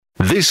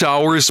This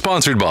hour is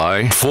sponsored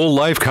by Full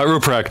Life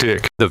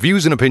Chiropractic. The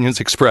views and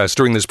opinions expressed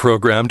during this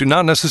program do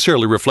not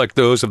necessarily reflect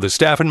those of the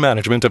staff and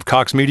management of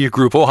Cox Media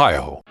Group,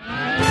 Ohio.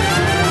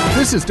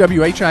 This is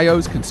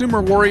WHIO's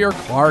consumer warrior,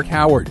 Clark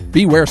Howard.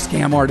 Beware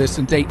scam artists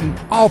in Dayton.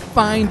 I'll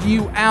find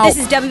you out. This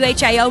is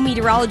WHIO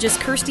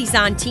meteorologist Kirsty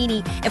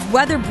Zontini. If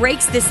weather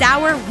breaks this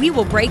hour, we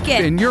will break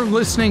it. And you're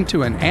listening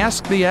to an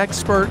Ask the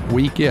Expert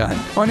weekend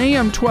on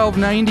AM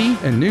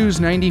 1290 and News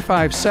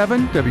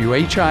 95.7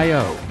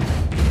 WHIO.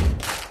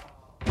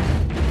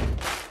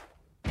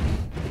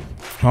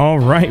 All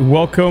right,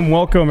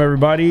 welcome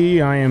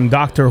everybody. I am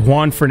Dr.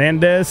 Juan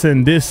Fernandez,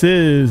 and this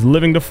is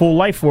Living the Full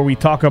Life, where we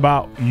talk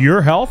about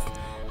your health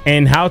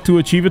and how to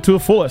achieve it to the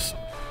fullest.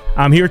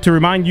 I'm here to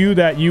remind you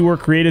that you were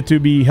created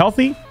to be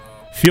healthy,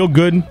 feel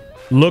good,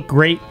 look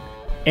great,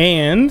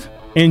 and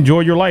enjoy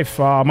your life.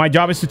 My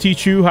job is to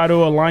teach you how to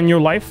align your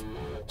life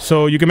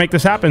so you can make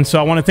this happen. So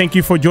I want to thank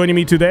you for joining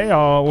me today.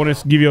 I want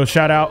to give you a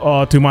shout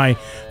out to my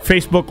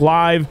Facebook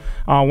Live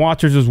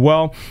watchers as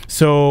well.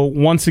 So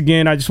once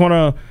again, I just want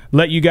to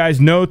let you guys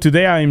know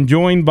today I am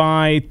joined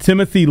by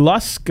Timothy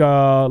Lusk,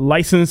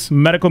 licensed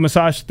medical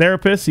massage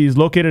therapist. He's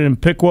located in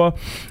Piqua.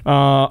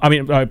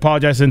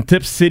 In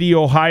Tip City,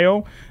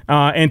 Ohio.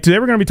 And today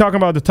we're going to be talking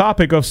about the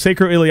topic of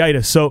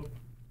sacroiliitis. So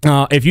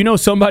if you know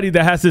somebody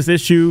that has this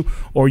issue,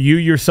 or you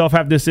yourself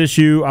have this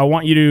issue, I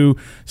want you to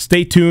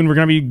stay tuned. We're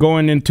going to be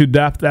going into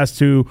depth as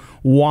to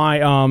why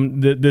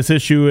this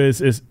issue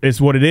is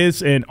what it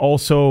is, and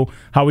also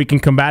how we can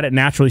combat it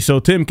naturally. So,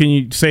 Tim, can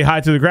you say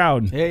hi to the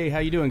crowd? Hey, how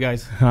you doing,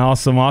 guys?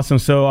 Awesome.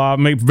 So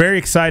I'm very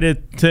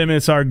excited. Tim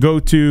is our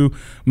go-to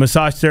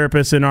massage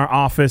therapist in our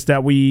office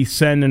that we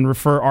send and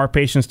refer our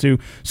patients to.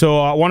 So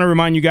I want to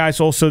remind you guys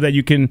also that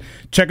you can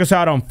check us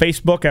out on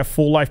Facebook at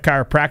Full Life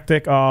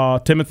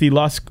Chiropractic. Timothy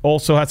Lusk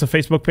also has a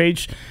Facebook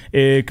page.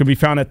 It could be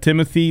found at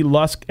Timothy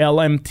Lusk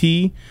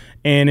LMT.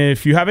 And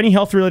if you have any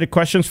health-related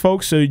questions,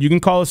 folks, you can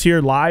call us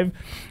here live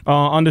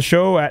on the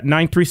show at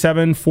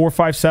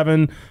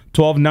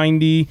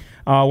 937-457-1290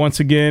 once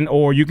again,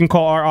 or you can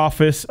call our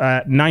office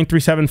at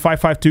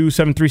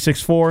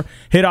 937-552-7364.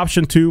 Hit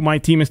option 2. My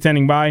team is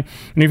standing by.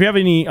 And if you have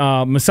any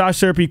massage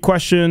therapy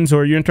questions,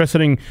 or you're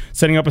interested in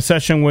setting up a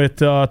session with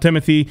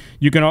Timothy,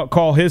 you can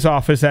call his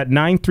office at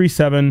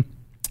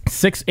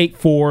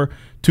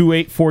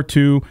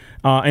 937-684-2842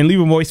 and leave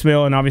a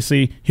voicemail, and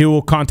obviously he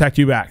will contact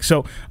you back.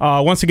 So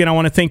once again, I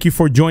want to thank you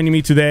for joining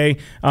me today.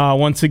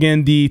 Once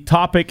again, the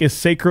topic is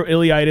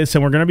sacroiliitis,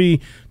 and we're going to be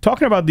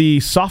talking about the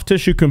soft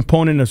tissue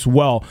component as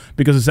well,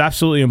 because it's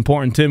absolutely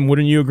important. Tim,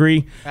 wouldn't you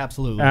agree?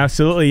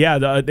 Absolutely,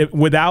 yeah.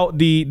 Without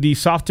the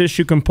soft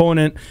tissue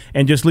component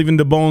and just leaving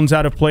the bones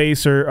out of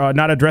place, or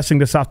not addressing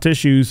the soft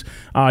tissues,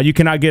 you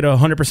cannot get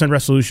 100%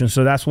 resolution.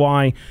 So that's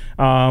why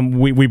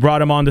we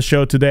brought him on the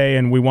show today,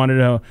 and we wanted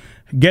to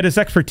get his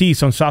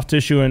expertise on soft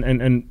tissue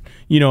and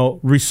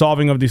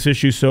resolving of these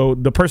issues, so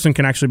the person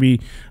can actually be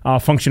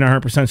functioning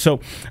 100%. So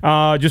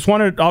just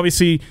want to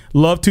obviously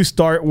love to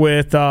start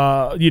with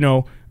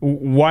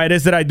why it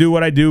is that I do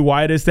what I do,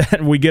 why it is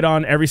that we get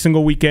on every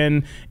single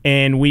weekend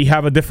and we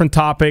have a different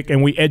topic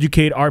and we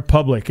educate our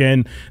public.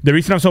 And the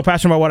reason I'm so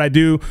passionate about what I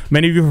do,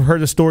 many of you have heard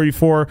the story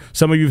before.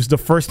 Some of you, it's the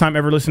first time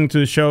ever listening to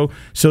the show.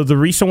 So the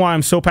reason why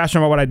I'm so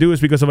passionate about what I do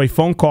is because of a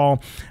phone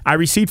call I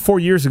received 4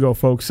 years ago,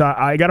 folks.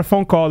 I got a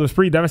phone call that was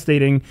pretty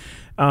devastating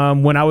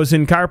when I was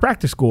in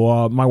chiropractic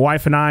school. My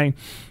wife and I,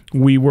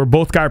 we were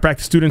both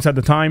chiropractic students at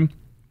the time.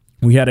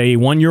 We had a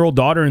 1-year-old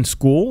daughter in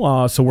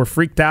school, so we're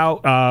freaked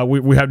out.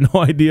 We have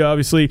no idea,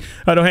 obviously,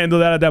 how to handle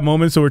that at that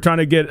moment. So we're trying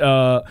to get,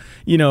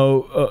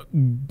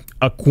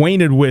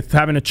 acquainted with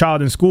having a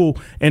child in school.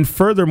 And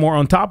furthermore,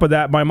 on top of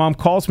that, my mom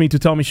calls me to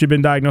tell me she'd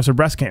been diagnosed with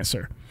breast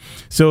cancer.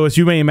 So as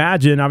you may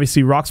imagine,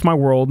 obviously rocks my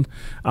world.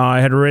 I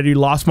had already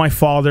lost my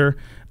father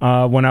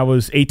when I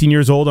was 18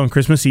 years old on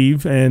Christmas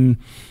Eve, and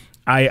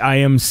I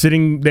am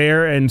sitting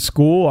there in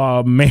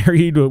school,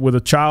 married with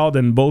a child,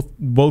 and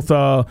both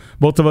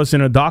of us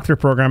in a doctor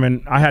program,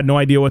 and I had no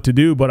idea what to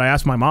do. But I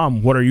asked my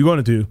mom, "What are you going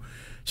to do?"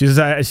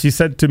 She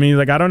said to me,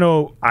 like, "I don't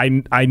know.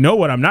 I know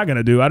what I'm not going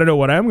to do. I don't know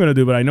what I'm going to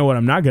do, but I know what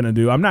I'm not going to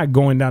do. I'm not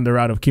going down the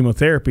route of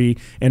chemotherapy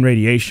and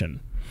radiation,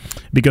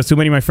 because too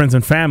many of my friends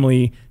and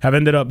family have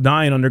ended up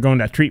dying undergoing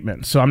that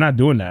treatment. So I'm not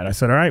doing that." I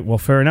said, "All right, well,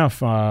 fair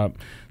enough."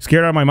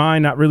 Scared out of my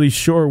mind, not really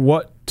sure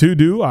what to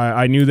do.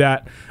 I knew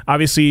that,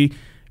 obviously,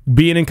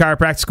 being in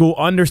chiropractic school,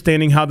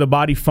 understanding how the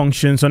body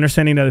functions,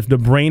 understanding that if the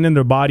brain and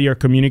the body are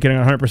communicating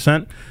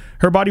 100%,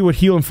 her body would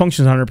heal and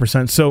function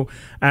 100%. So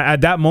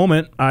at that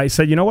moment, I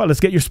said, you know what, let's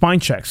get your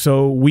spine checked.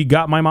 So we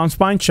got my mom's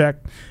spine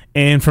checked,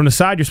 and from the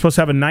side, you're supposed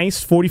to have a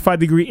nice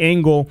 45-degree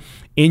angle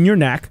in your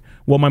neck.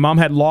 Well, my mom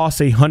had lost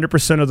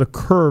 100% of the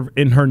curve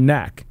in her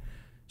neck.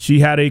 She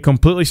had a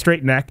completely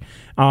straight neck,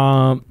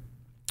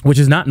 which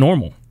is not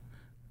normal.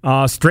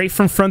 Straight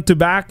from front to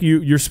back,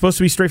 you're supposed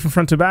to be straight from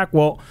front to back.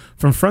 Well,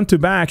 from front to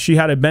back, she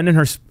had a bend in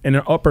her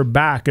upper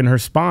back and her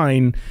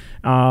spine,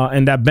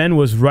 and that bend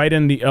was right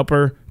in the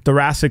upper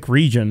thoracic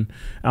region.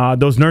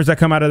 Those nerves that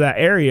come out of that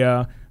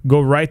area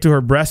go right to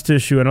her breast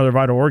tissue and other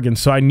vital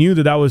organs. So I knew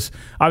that was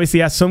obviously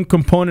has some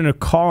component of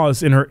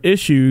cause in her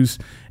issues,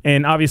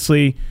 and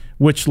obviously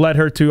which led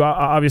her to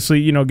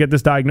obviously, get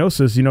this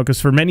diagnosis, because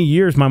for many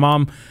years my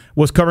mom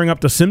was covering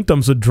up the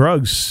symptoms of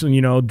drugs,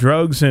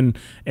 drugs and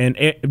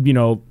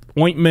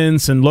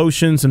ointments and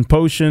lotions and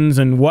potions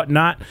and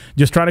whatnot,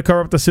 just trying to cover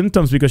up the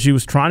symptoms because she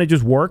was trying to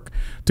just work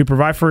to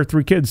provide for her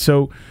 3 kids.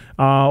 So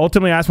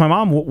ultimately I asked my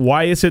mom,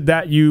 why is it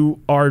that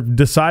you are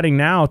deciding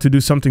now to do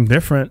something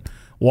different?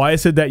 Why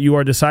is it that you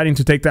are deciding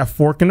to take that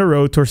fork in the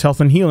road towards health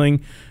and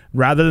healing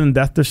rather than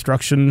death,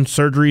 destruction,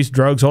 surgeries,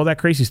 drugs, all that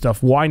crazy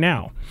stuff? Why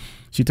now?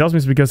 She tells me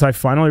it's because I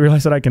finally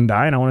realized that I can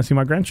die and I want to see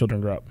my grandchildren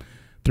grow up.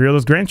 3 of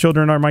those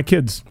grandchildren are my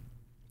kids.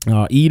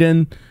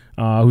 Eden,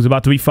 who's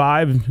about to be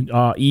 5,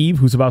 Eve,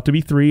 who's about to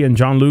be 3, and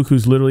John Luke,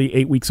 who's literally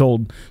 8 weeks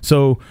old.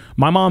 So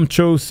my mom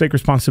chose to take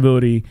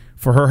responsibility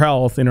for her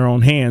health in her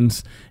own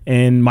hands.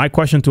 And my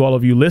question to all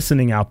of you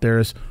listening out there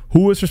is,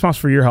 who is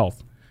responsible for your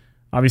health?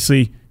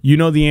 Obviously, you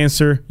know the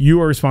answer.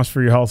 You are responsible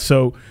for your health.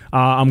 So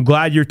I'm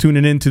glad you're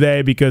tuning in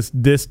today, because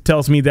this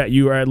tells me that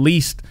you are at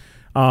least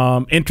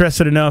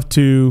interested enough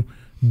to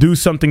do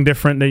something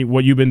different than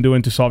what you've been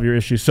doing to solve your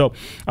issues. So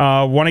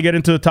want to get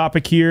into the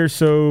topic here.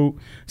 So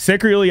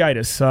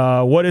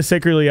sacroiliitis. What is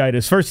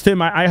sacroiliitis? First,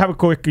 Tim, I have a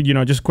quick,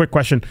 just a quick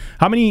question.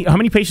 How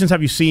many patients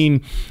have you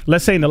seen,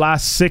 let's say in the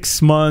last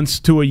 6 months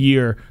to a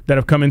year, that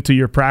have come into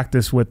your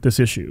practice with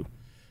this issue?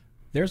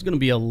 There's going to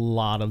be a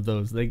lot of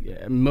those.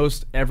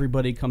 Most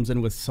everybody comes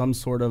in with some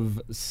sort of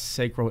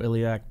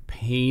sacroiliac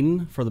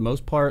pain for the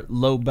most part.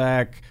 Low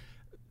back,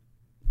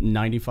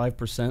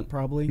 95%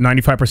 probably.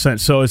 95%.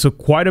 So it's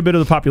quite a bit of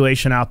the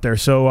population out there.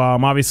 So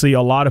obviously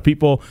a lot of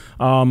people,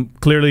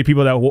 clearly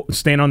people that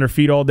stand on their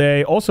feet all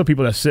day, also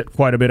people that sit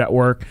quite a bit at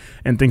work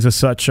and things as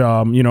such,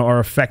 are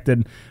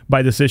affected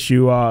by this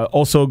issue.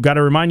 Also got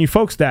to remind you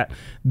folks that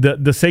the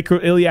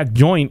sacroiliac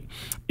joint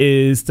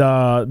is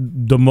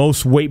the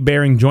most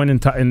weight-bearing joint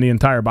in the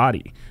entire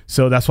body.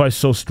 So that's why it's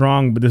so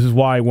strong. But this is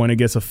why when it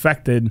gets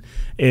affected,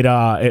 it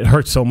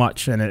hurts so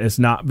much, and it's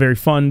not very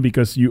fun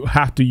because you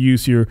have to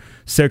use your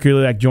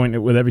sacroiliac joint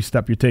with every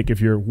step you take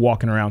if you're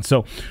walking around.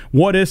 So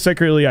what is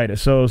sacroiliitis?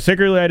 So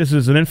sacroiliitis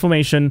is an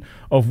inflammation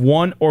of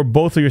one or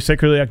both of your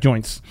sacroiliac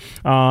joints.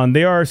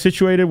 They are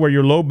situated where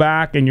your low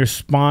back and your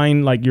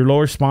spine, like your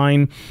lower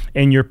spine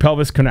and your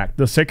pelvis connect.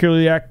 The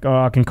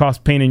sacroiliac can cause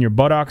pain in your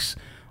buttocks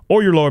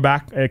or your lower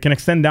back. It can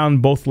extend down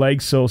both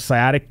legs, so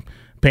sciatic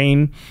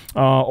pain.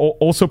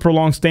 Also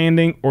prolonged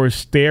standing or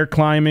stair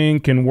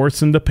climbing can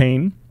worsen the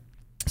pain.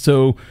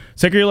 So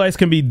sacroiliitis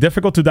can be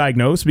difficult to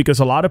diagnose because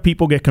a lot of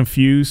people get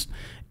confused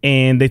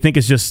and they think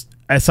it's just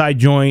SI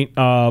joint,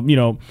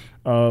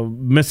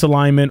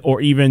 misalignment, or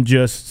even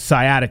just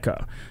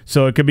sciatica.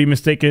 So it could be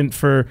mistaken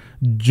for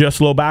just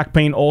low back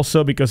pain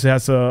also because it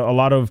has a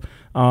lot of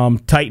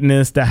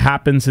tightness that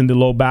happens in the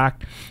low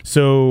back.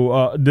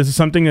 So this is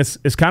something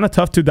that's kind of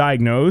tough to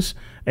diagnose.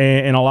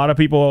 And a lot of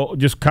people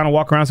just kind of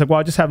walk around and say,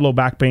 well, I just have low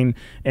back pain,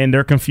 and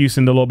they're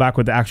confusing the low back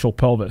with the actual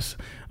pelvis.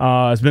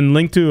 It's been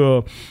linked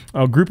to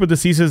a group of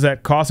diseases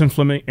that cause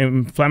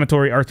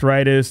inflammatory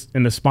arthritis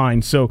in the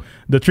spine. So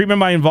the treatment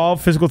might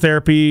involve physical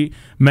therapy,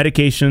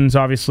 medications,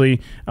 obviously.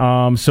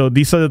 So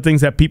these are the things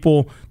that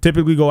people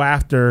typically go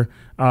after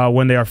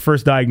when they are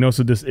first diagnosed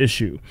with this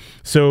issue.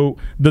 So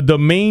the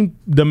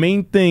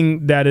main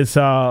thing that is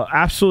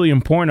absolutely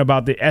important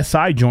about the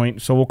SI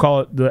joint, so we'll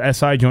call it the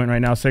SI joint right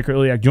now,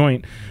 sacroiliac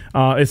joint,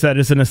 is that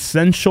it's an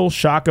essential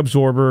shock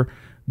absorber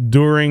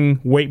during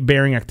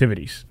weight-bearing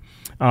activities.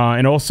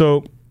 And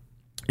also,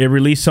 it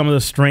releases some of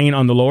the strain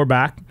on the lower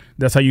back.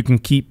 That's how you can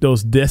keep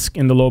those discs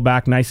in the low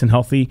back nice and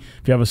healthy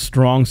if you have a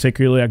strong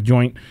sacroiliac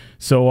joint.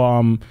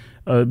 So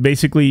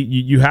basically,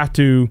 you have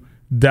to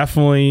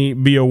definitely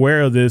be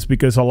aware of this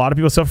because a lot of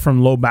people suffer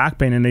from low back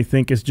pain and they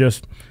think it's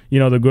just,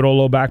 the good old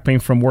low back pain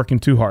from working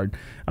too hard.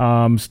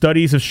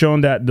 Studies have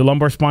shown that the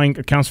lumbar spine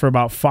accounts for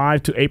about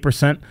 5 to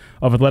 8%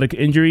 of athletic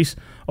injuries.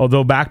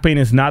 Although back pain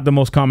is not the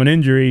most common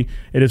injury,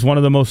 it is one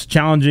of the most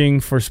challenging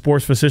for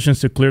sports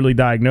physicians to clearly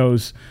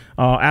diagnose.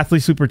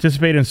 Athletes who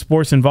participate in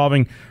sports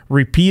involving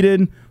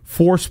repeated,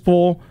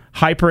 forceful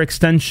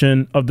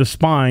hyperextension of the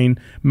spine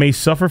may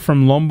suffer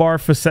from lumbar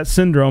facet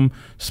syndrome,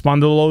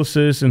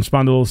 spondylosis, and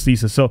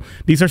spondylolisthesis. So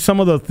these are some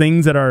of the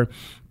things that are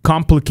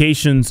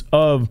complications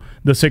of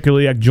the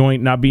sacroiliac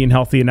joint not being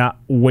healthy and not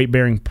weight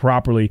bearing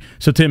properly.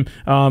 So Tim,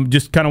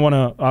 just kind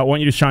of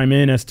want you to chime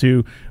in as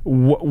to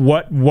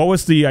what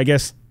was the, I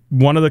guess,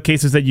 one of the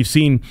cases that you've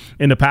seen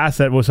in the past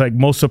that was like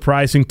most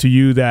surprising to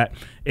you that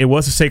it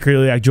was a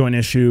sacroiliac joint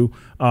issue,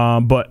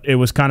 but it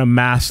was kind of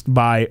masked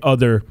by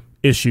other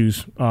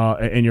issues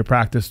in your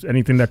practice.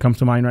 Anything that comes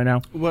to mind right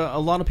now? Well,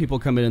 a lot of people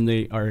come in and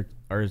they are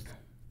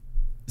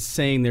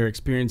saying they're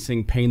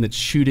experiencing pain that's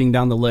shooting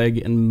down the leg,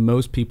 and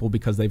most people,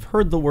 because they've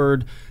heard the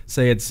word,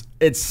 say it's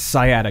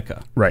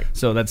sciatica. Right.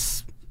 So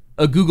that's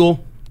a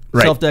Google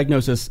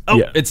self-diagnosis. Oh,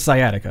 yeah. It's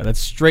sciatica. That's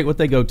straight what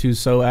they go to.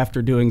 So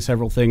after doing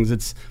several things,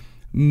 it's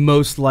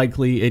most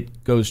likely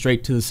it goes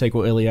straight to the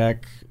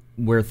sacroiliac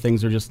where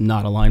things are just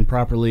not aligned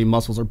properly.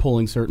 Muscles are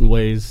pulling certain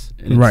ways,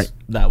 and it's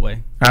that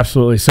way.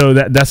 Absolutely. So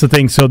that's the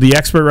thing. So the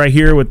expert right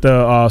here with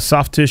the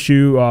soft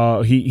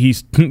tissue,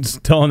 he's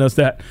telling us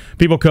that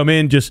people come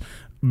in just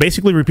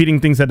basically repeating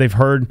things that they've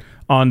heard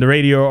on the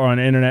radio or on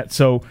the internet.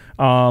 So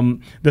the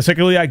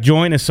sacroiliac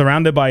joint is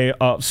surrounded by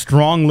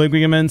strong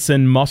ligaments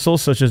and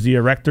muscles such as the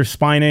erector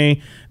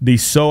spinae, the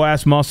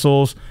psoas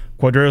muscles,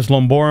 quadratus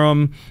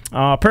lumborum,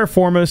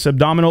 piriformis,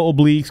 abdominal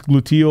obliques,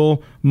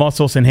 gluteal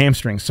muscles, and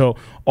hamstrings. So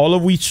all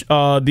of which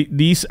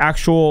these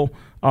actual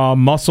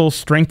muscles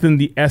strengthen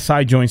the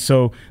SI joint.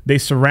 So they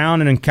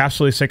surround and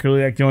encapsulate the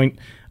sacroiliac joint,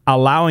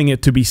 allowing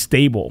it to be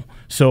stable.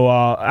 So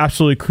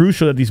absolutely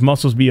crucial that these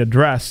muscles be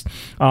addressed.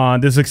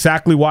 This is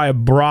exactly why I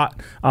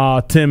brought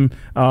Tim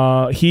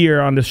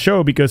here on the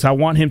show, because I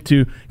want him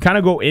to kind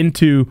of go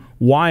into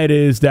why it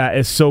is that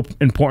it's so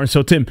important.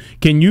 So Tim,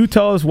 can you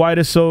tell us why it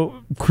is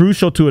so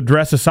crucial to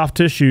address the soft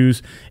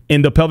tissues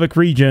in the pelvic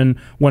region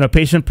when a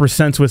patient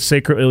presents with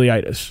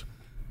sacroiliitis?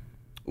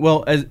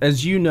 Well,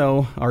 as you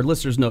know, our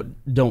listeners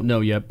don't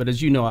know yet, but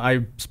as you know,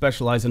 I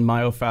specialize in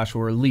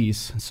myofascial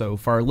release. So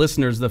for our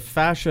listeners, the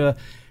fascia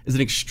is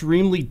an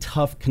extremely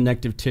tough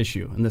connective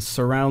tissue, and this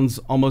surrounds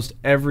almost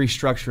every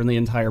structure in the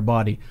entire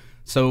body.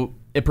 So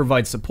it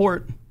provides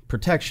support,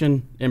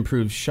 protection,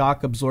 improves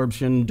shock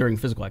absorption during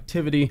physical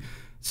activity.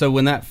 So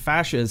when that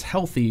fascia is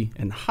healthy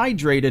and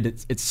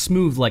hydrated, it's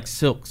smooth like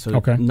silk, so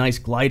nice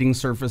gliding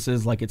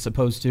surfaces like it's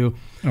supposed to.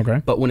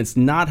 Okay. But when it's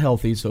not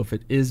healthy, so if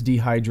it is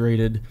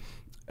dehydrated,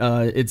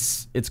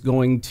 it's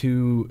going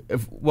to,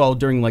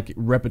 during like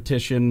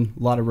repetition,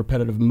 a lot of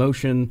repetitive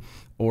motion,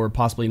 or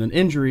possibly in an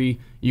injury,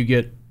 you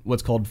get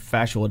what's called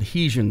fascial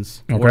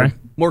adhesions, or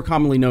more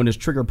commonly known as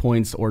trigger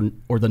points or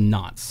the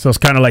knots. So it's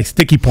kind of like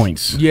sticky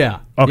points. Yeah.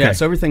 Okay. Yeah,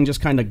 so everything just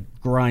kind of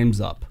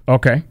grinds up.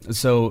 Okay.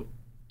 So,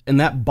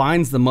 and that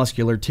binds the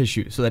muscular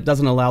tissue, so that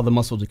doesn't allow the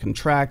muscle to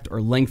contract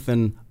or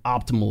lengthen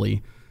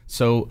optimally.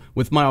 So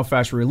with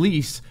myofascial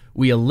release,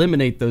 we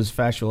eliminate those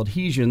fascial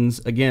adhesions,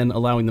 again,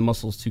 allowing the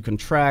muscles to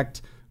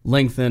contract,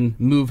 lengthen,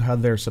 move how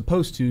they're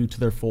supposed to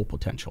their full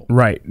potential.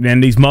 Right.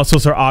 And these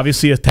muscles are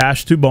obviously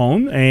attached to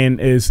bone, and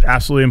it's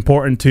absolutely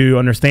important to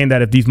understand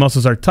that if these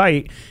muscles are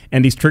tight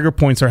and these trigger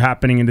points are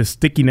happening and the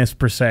stickiness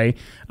per se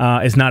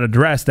is not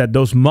addressed, that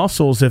those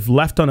muscles, if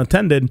left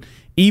unattended,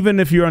 even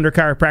if you're under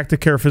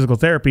chiropractic care or physical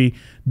therapy,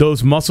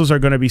 those muscles are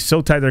going to be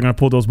so tight they're going to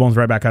pull those bones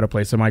right back out of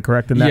place. Am I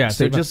correct in that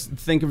statement? So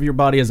just think of your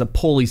body as a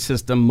pulley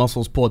system.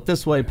 Muscles pull it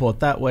this way, pull it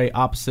that way,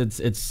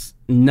 opposites. It's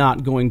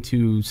not going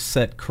to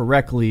set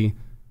correctly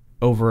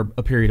over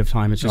a period of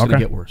time. It's just going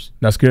to get worse.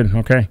 That's good.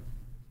 Okay.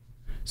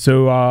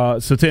 So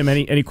Tim,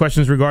 any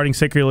questions regarding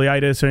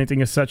sacroiliitis or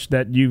anything as such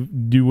that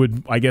you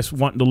would, I guess,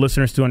 want the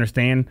listeners to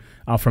understand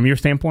from your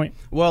standpoint?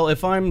 Well,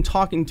 if I'm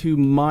talking to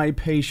my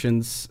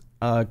patients,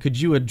 could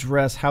you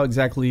address how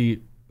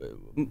exactly,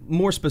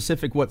 more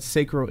specific, what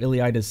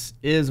sacroiliitis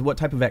is, what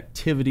type of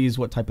activities,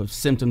 what type of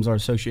symptoms are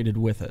associated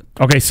with it?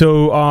 Okay,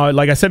 so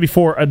like I said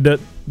before,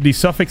 the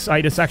suffix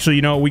itis,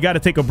 actually, we got to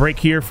take a break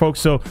here,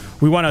 folks. So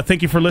we want to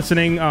thank you for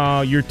listening.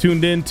 You're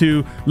tuned in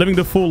to Living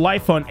the Full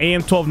Life on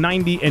AM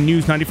 1290 and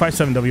News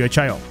 95.7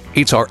 WHIO.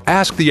 It's our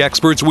Ask the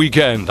Experts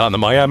weekend on the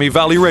Miami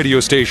Valley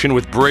radio station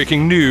with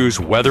breaking news,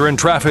 weather, and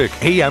traffic.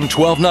 AM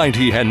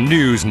 1290 and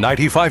News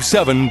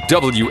 95.7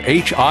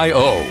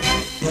 WHIO.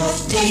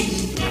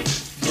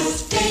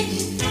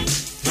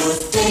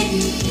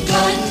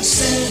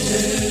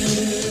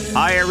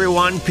 Hi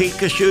everyone, Pete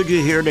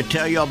Kasuja here to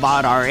tell you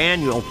about our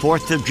annual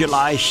 4th of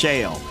July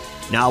sale.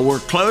 Now we're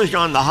closed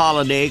on the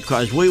holiday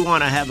because we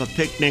want to have a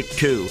picnic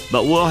too,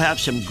 but we'll have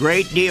some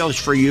great deals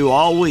for you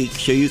all week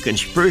so you can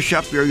spruce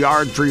up your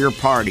yard for your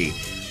party.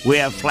 We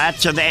have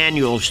flats of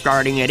annuals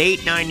starting at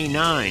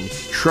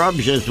 $8.99,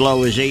 shrubs as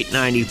low as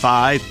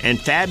 $8.95, and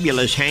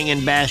fabulous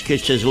hanging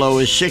baskets as low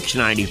as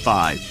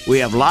 $6.95. We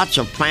have lots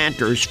of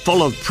planters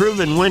full of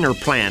proven winter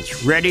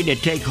plants ready to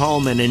take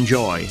home and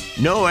enjoy.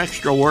 No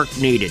extra work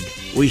needed.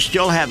 We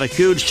still have a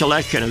huge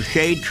selection of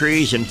shade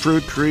trees and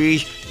fruit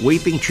trees,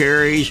 weeping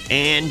cherries,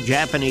 and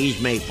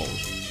Japanese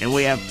maples. And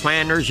we have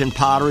planters and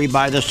pottery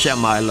by the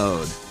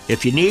semi-load.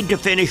 If you need to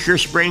finish your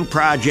spring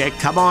project,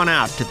 come on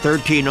out to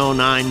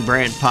 1309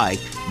 Brant Pike.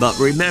 But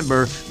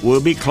remember,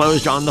 we'll be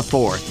closed on the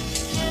 4th.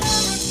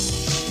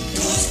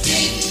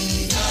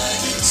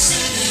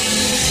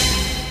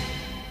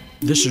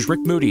 This is Rick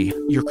Moody,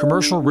 your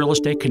commercial real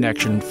estate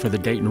connection for the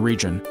Dayton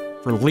region.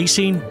 For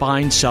leasing,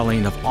 buying,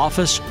 selling of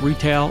office,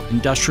 retail,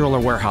 industrial,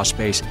 or warehouse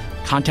space,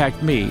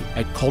 contact me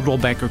at Coldwell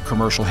Banker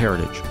Commercial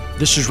Heritage.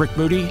 This is Rick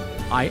Moody.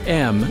 I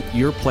am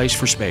your place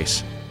for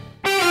space.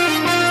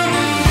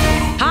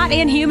 Hot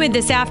and humid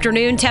this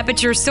afternoon.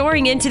 Temperatures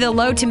soaring into the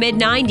low to mid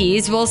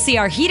 90s. We'll see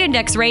our heat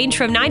index range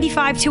from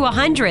 95 to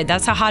 100.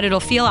 That's how hot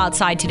it'll feel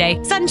outside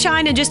today.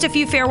 Sunshine and just a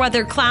few fair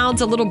weather clouds,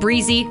 a little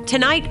breezy.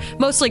 Tonight,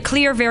 mostly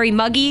clear, very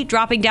muggy,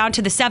 dropping down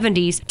to the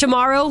 70s.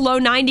 Tomorrow, low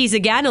 90s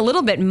again, a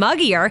little bit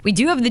muggier. We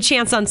do have the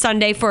chance on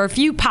Sunday for a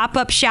few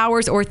pop-up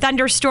showers or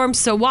thunderstorms,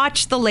 so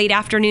watch the late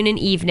afternoon and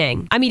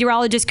evening. I'm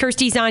meteorologist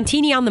Kirsty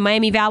Zontini on the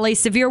Miami Valley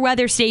Severe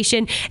Weather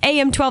Station,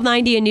 AM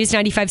 1290 and News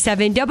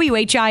 95.7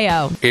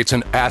 WHIO. It's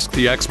an Ask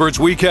the Experts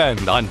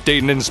weekend on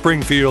Dayton and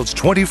Springfield's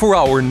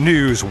 24-hour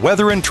news,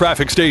 weather, and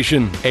traffic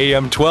station,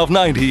 AM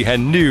 1290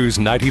 and News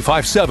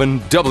 95.7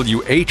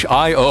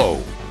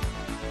 WHIO.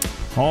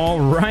 All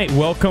right,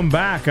 welcome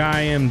back.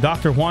 I am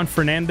Dr. Juan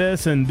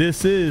Fernandez, and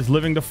this is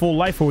Living the Full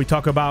Life, where we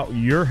talk about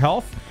your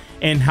health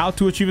and how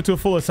to achieve it to the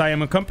fullest. I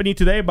am accompanied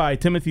today by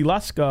Timothy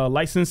Lusk, a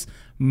licensed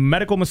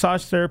medical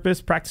massage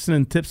therapist practicing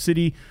in Tip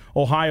City,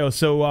 Ohio.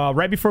 So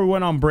right before we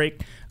went on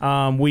break,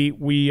 we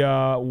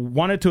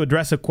wanted to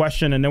address a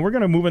question, and then we're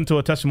going to move into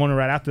a testimonial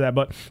right after that.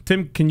 But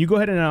Tim, can you go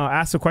ahead and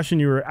ask the question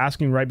you were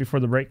asking right before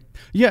the break?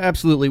 Yeah,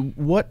 absolutely.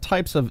 What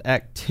types of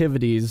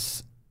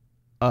activities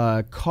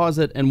cause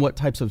it, and what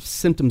types of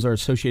symptoms are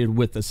associated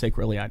with the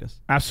sacroiliitis?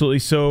 Absolutely.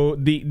 So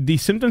the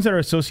symptoms that are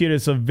associated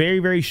is a very,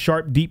 very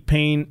sharp, deep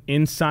pain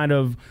inside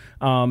of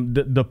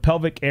the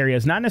pelvic area.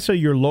 It's not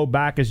necessarily your low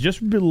back. It's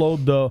just below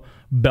the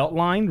belt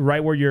line,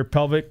 right where your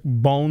pelvic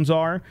bones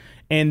are.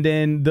 And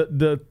then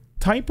the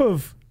type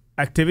of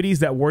activities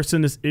that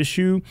worsen this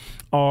issue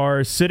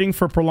are sitting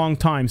for prolonged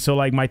time. So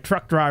like my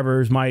truck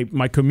drivers, my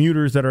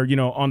commuters that are,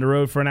 on the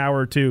road for an hour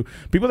or two,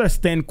 people that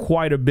stand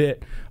quite a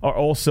bit are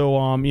also,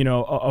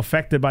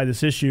 affected by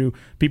this issue.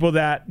 People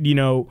that,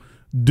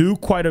 do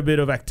quite a bit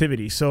of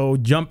activity. So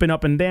jumping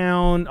up and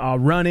down,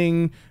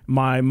 running,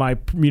 my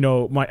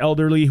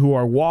elderly who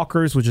are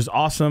walkers, which is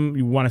awesome.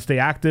 You want to stay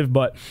active,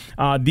 but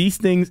these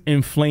things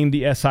inflame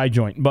the SI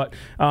joint. But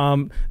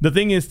the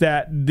thing is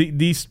that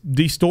these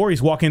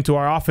stories walk into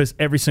our office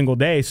every single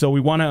day. So we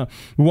want to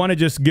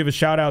just give a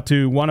shout out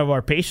to one of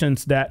our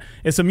patients that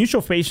it's a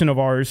mutual patient of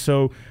ours.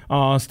 So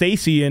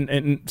Stacy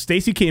and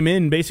Stacy came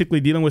in basically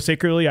dealing with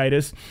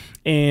sacroiliitis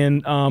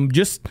and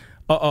just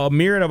a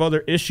myriad of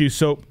other issues.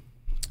 So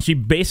she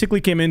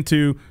basically came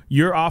into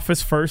your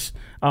office first.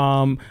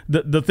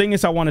 The thing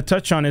is I want to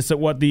touch on is that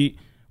what the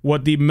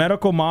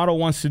medical model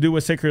wants to do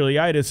with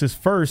sacroiliitis is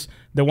first,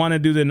 they want to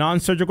do the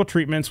non-surgical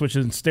treatments, which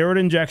is steroid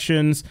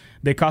injections.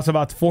 They cost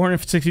about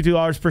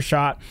 $462 per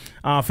shot.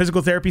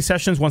 Physical therapy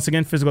sessions, once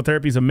again, physical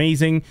therapy is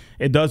amazing.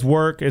 It does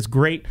work. It's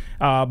great,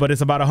 but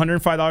it's about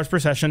 $105 per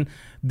session.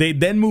 They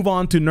then move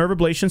on to nerve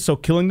ablation, so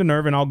killing the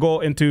nerve, and I'll go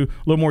into a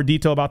little more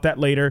detail about that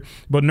later.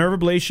 But nerve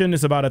ablation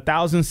is about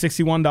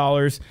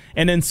 $1,061.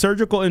 And then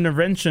surgical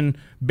intervention,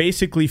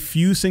 basically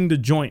fusing the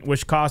joint,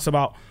 which costs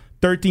about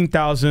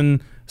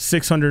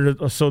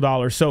 $13,600 or so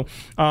dollars. So,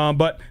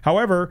 but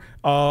however,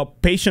 a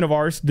patient of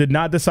ours did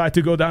not decide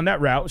to go down that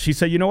route. She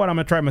said, you know what, I'm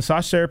going to try a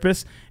massage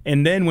therapist.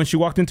 And then when she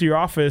walked into your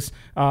office,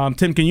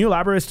 Tim, can you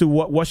elaborate as to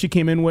what she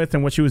came in with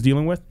and what she was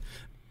dealing with?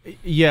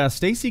 Yeah,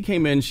 Stacy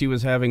came in. She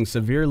was having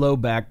severe low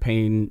back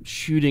pain,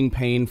 shooting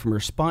pain from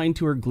her spine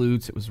to her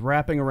glutes. It was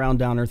wrapping around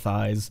down her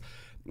thighs.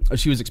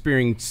 She was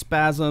experiencing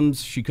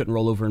spasms. She couldn't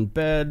roll over in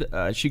bed.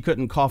 She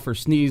couldn't cough or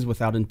sneeze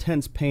without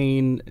intense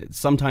pain.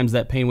 Sometimes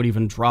that pain would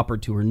even drop her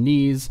to her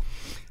knees.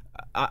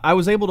 I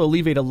was able to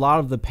alleviate a lot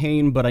of the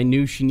pain, but I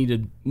knew she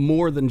needed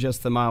more than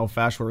just the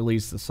myofascial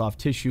release, the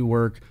soft tissue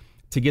work,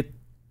 to get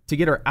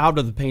her out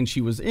of the pain she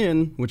was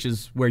in, which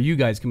is where you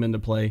guys come into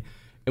play.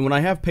 And when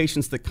I have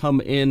patients that come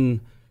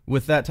in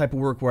with that type of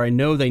work where I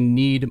know they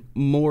need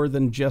more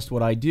than just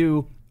what I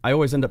do, I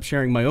always end up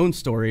sharing my own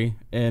story.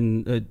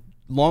 And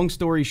long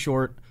story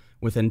short,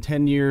 within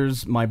 10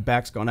 years, my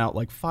back's gone out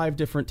like 5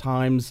 different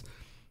times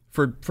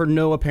for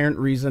no apparent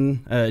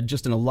reason,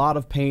 just in a lot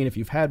of pain. If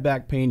you've had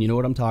back pain, you know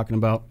what I'm talking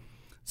about.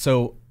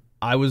 So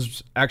I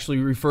was actually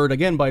referred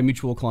again by a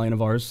mutual client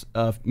of ours,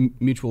 a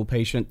mutual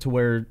patient, to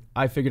where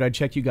I figured I'd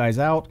check you guys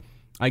out.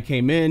 I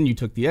came in, you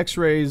took the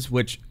x-rays,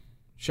 which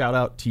shout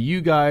out to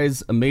you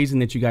guys. Amazing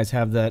that you guys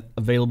have that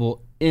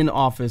available in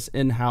office,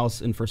 in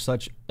house, and for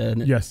such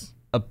an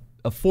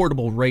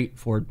affordable rate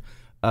for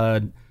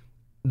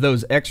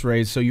those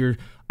x-rays. So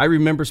I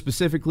remember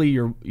specifically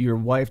your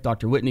wife,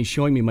 Dr. Whitney,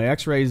 showing me my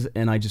x-rays,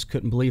 and I just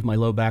couldn't believe my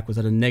low back was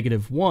at a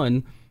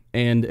 -1.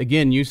 And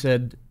again, you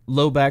said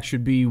low back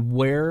should be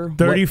where?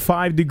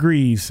 35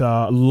 degrees.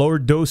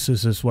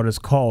 Lordosis is what it's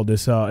called.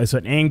 It's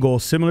an angle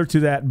similar to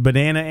that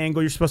banana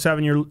angle you're supposed to have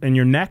in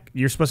your neck.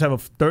 You're supposed to have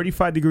a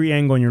 35-degree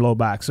angle in your low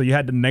back. So you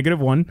had the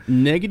 -1.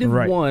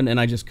 -1, and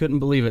I just couldn't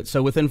believe it.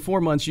 So within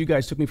 4 months, you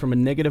guys took me from a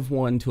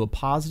 -1 to a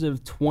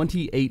positive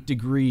 28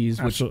 degrees,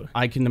 which absolutely.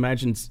 I can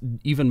imagine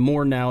even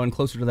more now and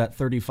closer to that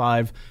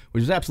 35,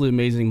 which is absolutely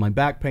amazing. My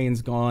back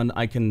pain's gone.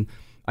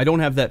 I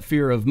don't have that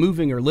fear of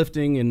moving or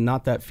lifting, and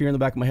not that fear in the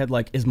back of my head,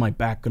 like, is my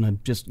back going to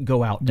just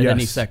go out at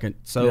any second?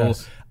 So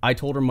I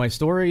told her my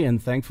story,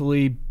 and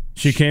thankfully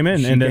She came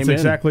in, and that's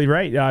exactly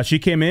right. She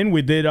came in.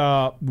 We did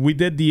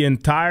the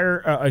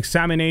entire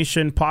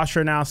examination,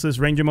 posture analysis,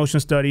 range of motion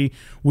study.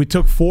 We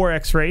took 4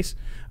 X-rays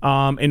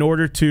in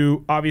order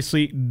to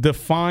obviously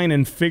define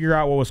and figure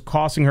out what was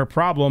causing her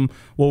problem.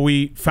 Well,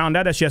 we found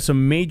out that she has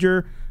some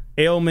major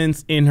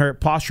ailments in her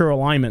postural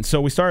alignment. So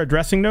we started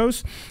addressing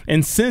those.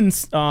 And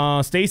since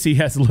Stacy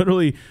has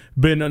literally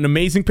been an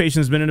amazing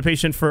patient, has been a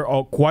patient for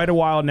quite a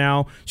while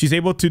now, she's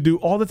able to do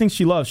all the things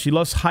she loves. She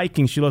loves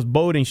hiking. She loves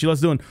boating. She loves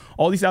doing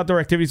all these outdoor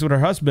activities with her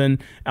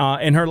husband.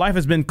 And her life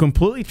has been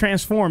completely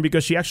transformed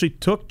because she actually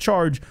took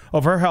charge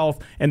of her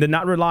health and did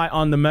not rely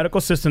on the medical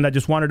system that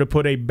just wanted to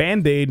put a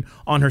Band-Aid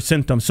on her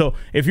symptoms. So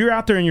if you're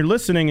out there and you're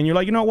listening and you're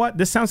like, you know what,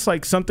 this sounds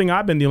like something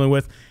I've been dealing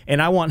with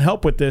and I want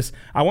help with this,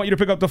 I want you to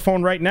pick up the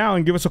phone right now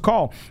and give us a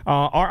call.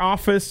 Our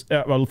office,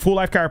 Full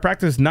Life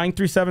Chiropractic, is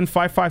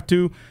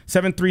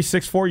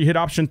 937-552-7364. You hit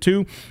option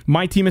 2.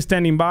 My team is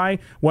standing by.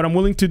 What I'm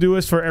willing to do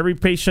is for every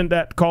patient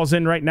that calls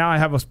in right now, I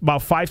have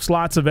about 5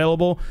 slots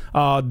available.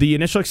 The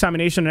initial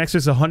examination and X-ray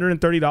is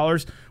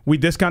 $130. We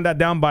discount that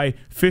down by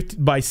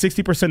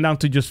 60% down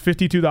to just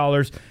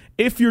 $52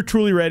 if you're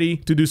truly ready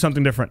to do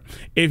something different.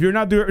 If you're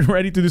not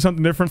ready to do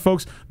something different,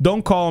 folks,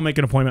 don't call and make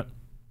an appointment.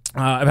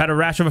 I've had a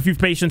rash of a few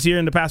patients here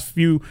in the past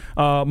few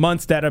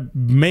months that have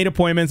made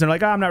appointments and are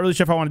like, I'm not really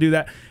sure if I want to do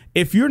that.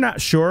 If you're not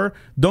sure,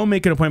 don't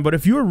make an appointment. But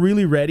if you're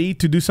really ready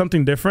to do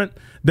something different,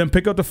 then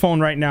pick up the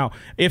phone right now.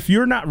 If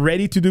you're not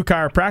ready to do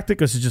chiropractic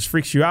because it just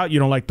freaks you out, you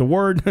don't like the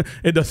word,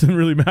 it doesn't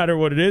really matter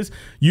what it is,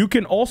 you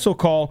can also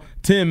call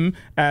Tim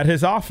at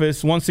his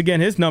office. Once again,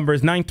 his number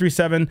is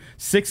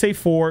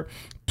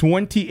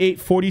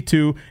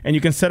 937-684-2842, and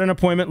you can set an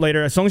appointment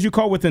later. As long as you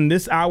call within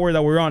this hour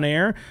that we're on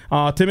air,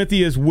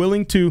 Timothy is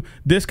willing to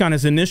discount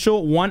his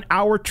initial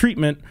 1-hour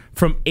treatment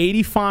from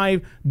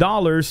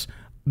 $85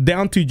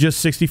 down to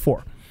just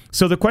 $64.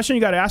 So the question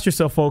you got to ask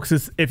yourself, folks,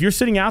 is if you're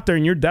sitting out there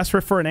and you're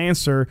desperate for an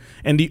answer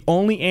and the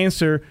only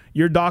answer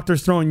your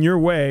doctor's throwing your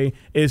way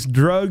is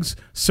drugs,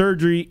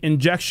 surgery,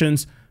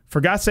 injections,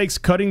 for God's sakes,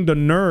 cutting the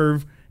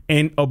nerve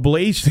and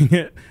ablazing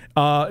it,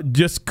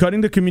 just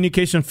cutting the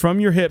communication from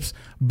your hips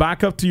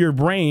back up to your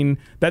brain,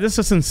 that just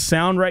doesn't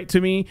sound right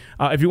to me.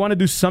 If you want to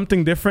do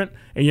something different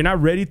and you're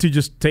not ready to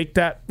just take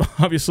that,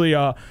 obviously,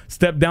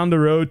 step down the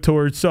road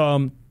towards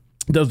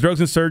those drugs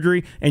and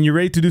surgery, and you're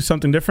ready to do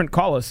something different,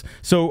 call us.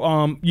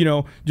 So,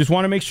 just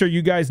want to make sure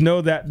you guys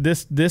know that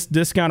this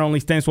discount only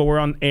stands while we're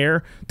on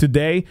air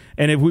today.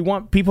 And if we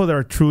want people that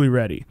are truly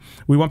ready,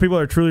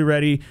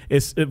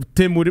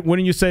 Tim,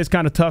 wouldn't you say it's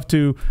kind of tough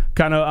to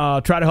kind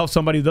of try to help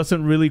somebody who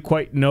doesn't really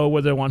quite know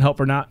whether they want help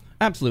or not?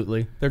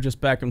 Absolutely. They're just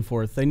back and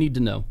forth. They need to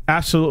know.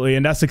 Absolutely.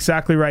 And that's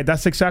exactly right.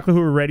 That's exactly who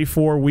we're ready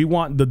for. We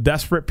want the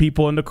desperate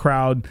people in the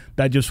crowd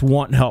that just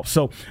want help.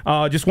 So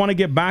just want to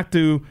get back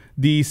to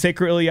the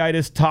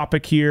sacroiliitis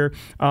topic here.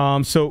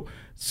 So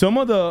some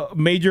of the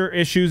major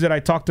issues that I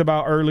talked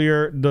about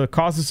earlier, the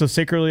causes of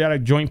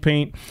sacroiliac joint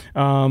pain,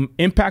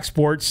 impact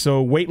sports,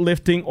 so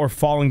weightlifting or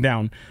falling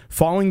down.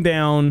 Falling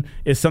down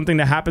is something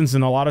that happens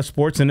in a lot of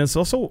sports, and it's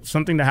also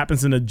something that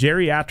happens in the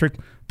geriatric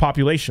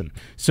population.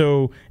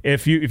 So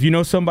if you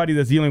know somebody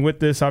that's dealing with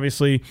this,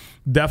 obviously,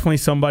 definitely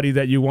somebody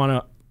that you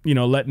want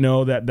to let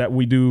know that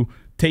we do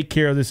take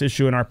care of this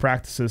issue in our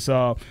practices.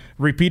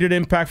 Repeated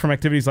impact from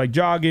activities like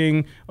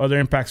jogging, other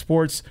impact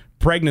sports,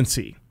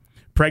 pregnancy.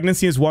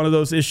 Pregnancy is one of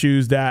those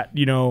issues that,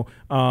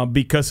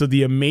 because of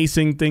the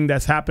amazing thing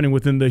that's happening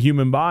within the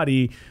human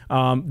body,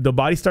 the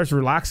body starts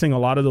relaxing a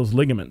lot of those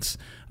ligaments.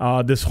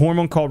 This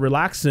hormone called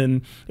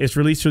relaxin is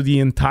released through the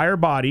entire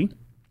body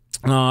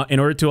in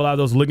order to allow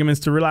those ligaments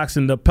to relax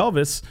in the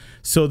pelvis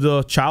so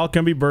the child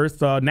can be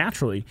birthed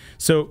naturally.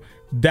 So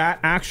that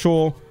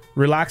actual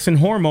relaxin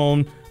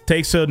hormone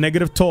takes a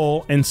negative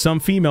toll in some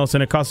females,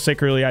 and it causes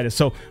sacroiliitis.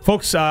 So,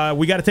 folks,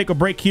 we got to take a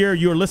break here.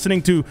 You're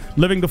listening to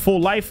Living the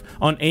Full Life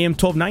on AM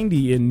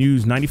 1290 and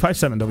News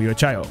 95.7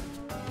 WHIO.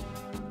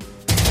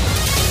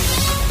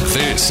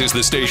 This is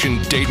the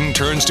station Dayton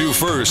turns to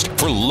first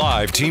for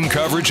live team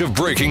coverage of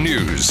breaking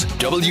news.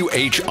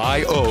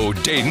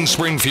 WHIO Dayton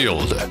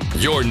Springfield.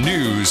 Your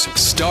news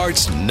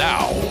starts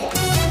now.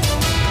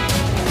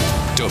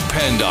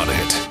 Depend on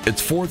it.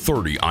 It's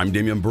 4:30. I'm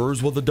Damian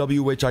Burrs with the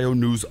WHIO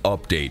News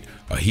Update.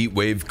 A heat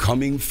wave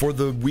coming for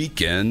the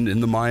weekend in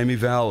the Miami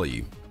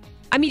Valley.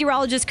 I'm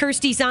meteorologist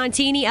Kirsty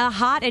Santini. A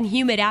hot and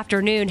humid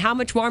afternoon. How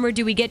much warmer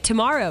do we get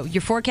tomorrow?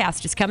 Your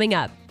forecast is coming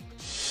up.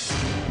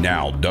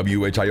 Now,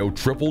 WHIO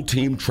triple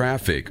team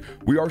traffic.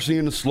 We are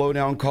seeing a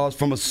slowdown caused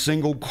from a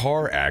single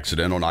car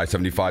accident on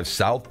I-75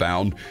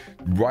 southbound,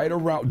 right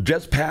around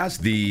just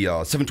past the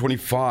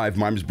 725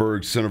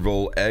 Miamisburg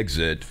Centerville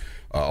exit.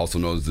 Also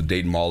known as the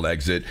Dayton Mall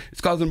exit.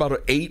 It's causing about an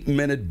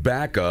 8-minute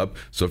backup.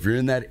 So if you're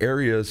in that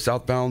area,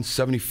 southbound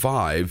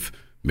 75,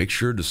 make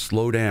sure to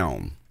slow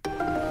down.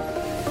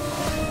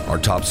 Our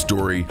top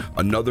story,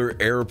 another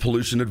air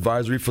pollution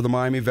advisory for the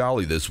Miami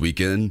Valley this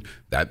weekend.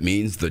 That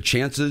means the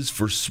chances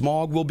for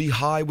smog will be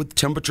high with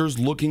temperatures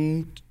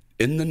looking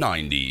in the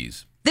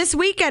 90s. This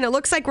weekend, it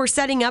looks like we're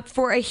setting up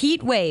for a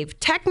heat wave.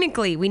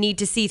 Technically, we need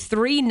to see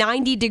 3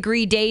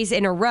 90-degree days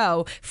in a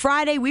row.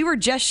 Friday, we were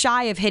just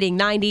shy of hitting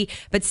 90,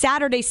 but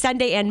Saturday,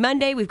 Sunday, and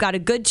Monday, we've got a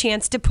good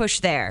chance to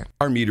push there.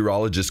 Our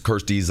meteorologist,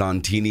 Kirsty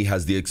Zontini,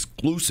 has the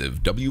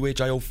exclusive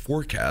WHIO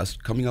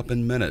forecast coming up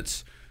in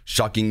minutes.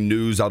 Shocking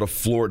news out of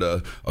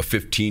Florida. A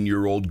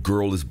 15-year-old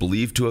girl is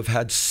believed to have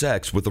had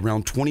sex with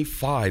around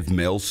 25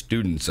 male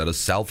students at a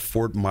South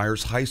Fort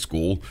Myers high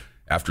school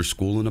after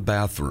school in a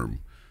bathroom.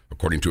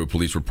 According to a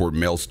police report,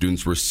 male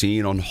students were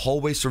seen on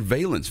hallway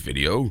surveillance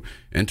video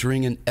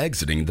entering and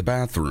exiting the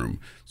bathroom.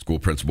 School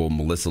principal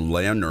Melissa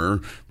Lanner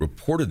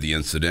reported the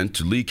incident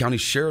to Lee County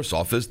Sheriff's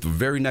Office the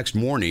very next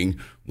morning.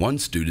 One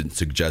student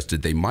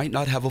suggested they might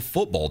not have a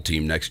football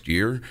team next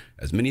year,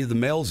 as many of the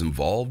males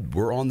involved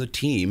were on the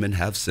team and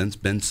have since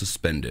been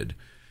suspended.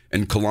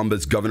 In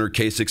Columbus, Governor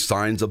Kasich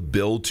signs a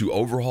bill to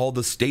overhaul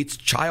the state's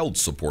child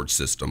support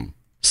system.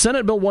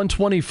 Senate Bill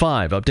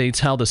 125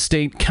 updates how the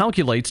state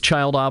calculates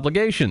child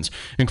obligations,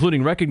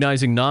 including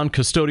recognizing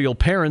non-custodial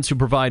parents who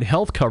provide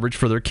health coverage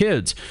for their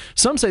kids.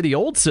 Some say the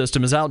old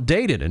system is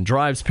outdated and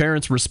drives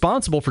parents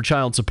responsible for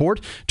child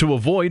support to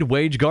avoid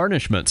wage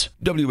garnishments.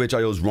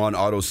 WHIO's Ron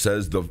Otto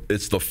says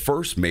it's the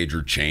first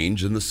major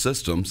change in the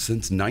system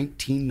since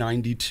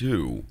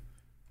 1992.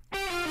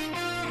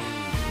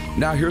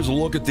 Now here's a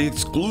look at the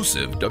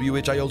exclusive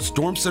WHIO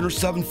Storm Center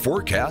 7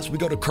 forecast. We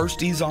go to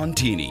Kirsty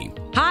Zontini.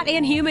 Hot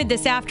and humid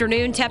this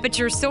afternoon.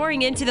 Temperatures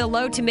soaring into the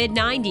low to mid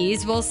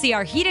 90s. We'll see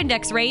our heat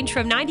index range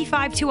from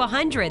 95 to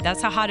 100.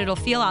 That's how hot it'll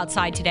feel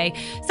outside today.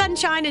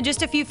 Sunshine and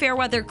just a few fair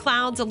weather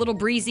clouds, a little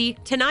breezy.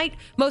 Tonight,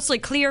 mostly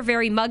clear,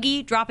 very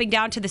muggy, dropping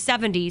down to the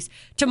 70s.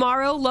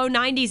 Tomorrow, low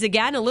 90s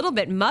again, a little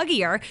bit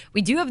muggier.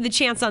 We do have the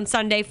chance on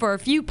Sunday for a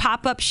few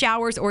pop-up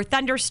showers or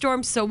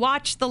thunderstorms, so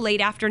watch the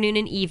late afternoon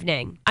and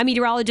evening. I'm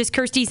meteorologist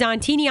Kirsty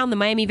Zontini on the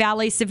Miami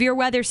Valley Severe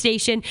Weather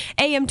Station,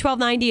 AM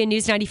 1290 and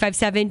News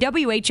 95.7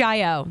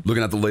 WHIO.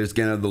 Looking at the latest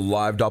scan of the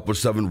live Doppler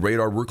 7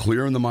 radar, we're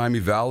clear in the Miami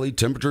Valley.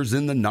 Temperatures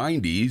in the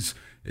 90s.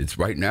 It's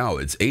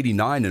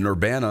 89 in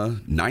Urbana,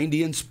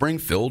 90 in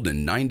Springfield,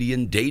 and 90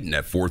 in Dayton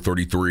at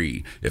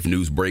 4:33. If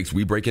news breaks,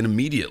 we break in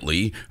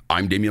immediately.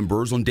 I'm Damian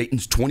Burrs on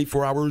Dayton's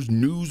 24 hours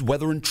news,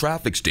 weather, and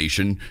traffic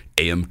station,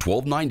 AM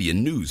 1290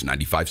 and News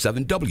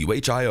 95.7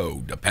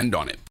 WHIO. Depend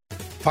on it.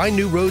 Find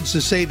new roads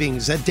to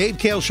savings at Dave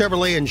Cale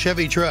Chevrolet and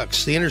Chevy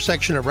Trucks. The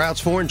intersection of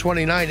Routes 4 and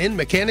 29 in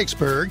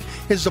Mechanicsburg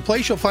is the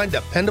place you'll find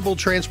dependable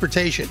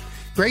transportation.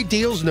 Great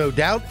deals, no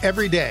doubt,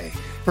 every day.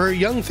 For a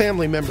young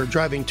family member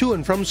driving to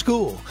and from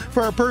school,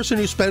 for a person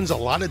who spends a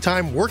lot of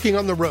time working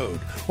on the road,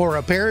 or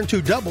a parent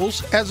who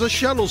doubles as a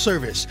shuttle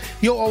service,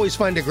 you'll always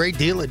find a great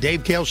deal at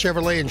Dave Cale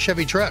Chevrolet and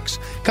Chevy Trucks.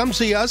 Come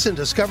see us and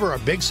discover a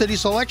big city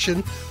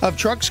selection of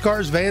trucks,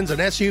 cars, vans, and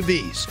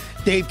SUVs.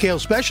 Dave Cale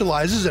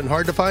specializes in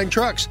hard-to-find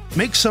trucks.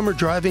 Make summer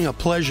driving a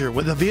pleasure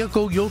with a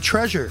vehicle you'll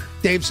treasure.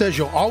 Dave says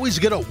you'll always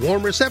get a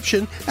warm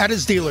reception at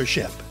his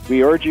dealership.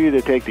 We urge you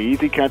to take the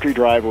easy country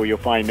drive where you'll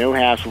find no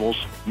hassles,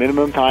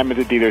 minimum time at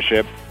the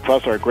dealership,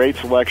 plus our great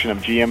selection of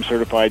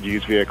GM-certified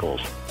used vehicles.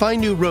 Find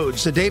new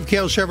roads to Dave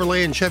Cale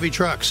Chevrolet and Chevy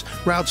Trucks,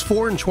 Routes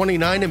 4 and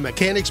 29 in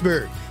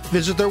Mechanicsburg.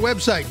 Visit their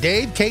website,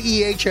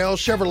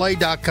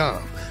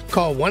 DaveKehlChevrolet.com.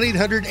 Call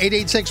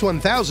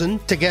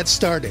 1-800-886-1000 to get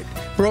started.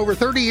 For over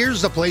 30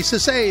 years, the place to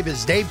save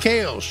is Dave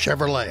Cale's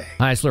Chevrolet.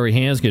 Hi, it's Larry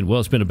Hanskin. Well,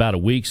 it's been about a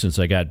week since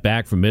I got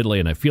back from Italy,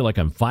 and I feel like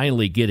I'm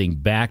finally getting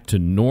back to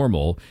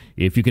normal,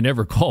 if you can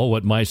ever call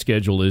what my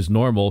schedule is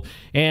normal.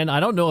 And I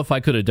don't know if I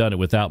could have done it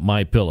without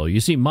MyPillow. You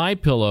see,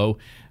 MyPillow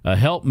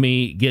helped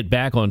me get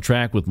back on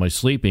track with my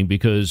sleeping,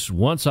 because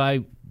once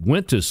I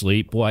went to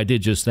sleep, I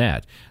did just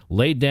that.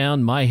 Laid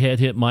down, my head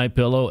hit my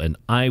pillow, and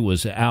I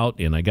was out,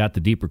 and I got the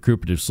deep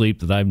recuperative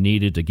sleep that I've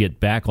needed to get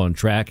back on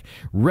track,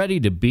 ready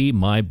to be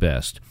my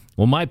best.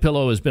 Well,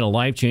 MyPillow has been a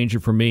life changer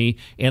for me,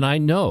 and I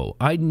know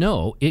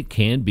it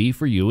can be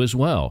for you as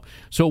well.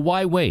 So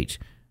why wait?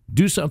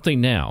 Do something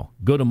now.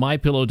 Go to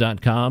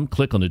MyPillow.com,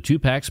 click on the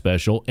 2-pack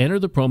special, enter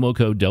the promo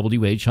code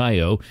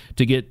WHIO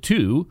to get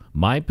 2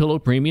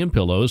 MyPillow premium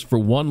pillows for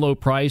one low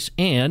price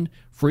and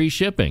free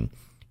shipping.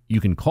 You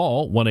can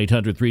call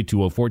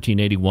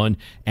 1-800-320-1481.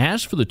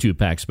 Ask for the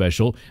 2-pack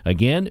special.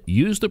 Again,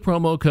 use the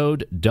promo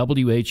code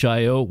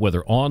WHIO,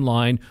 whether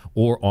online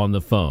or on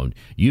the phone.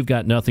 You've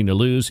got nothing to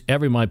lose.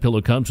 Every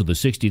MyPillow comes with a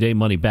 60-day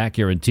money-back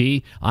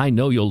guarantee. I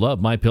know you'll love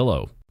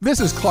MyPillow. This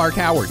is Clark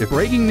Howard. If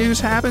breaking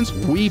news happens,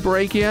 we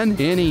break in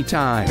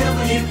anytime.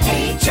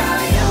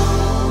 WHIO.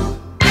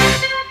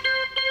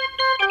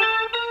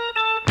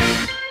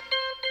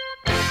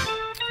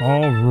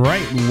 All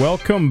right,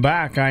 welcome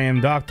back. I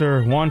am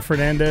Dr. Juan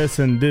Fernandez,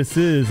 and this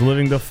is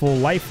Living the Full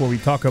Life, where we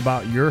talk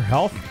about your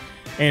health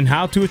and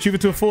how to achieve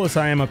it to the fullest.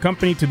 I am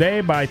accompanied today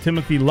by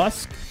Timothy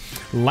Lusk,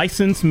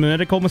 licensed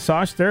medical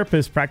massage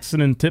therapist practicing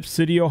in Tip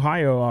City,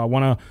 Ohio. I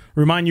want to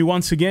remind you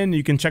once again,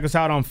 you can check us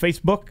out on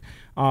Facebook.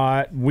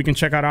 We can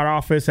check out our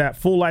office at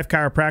Full Life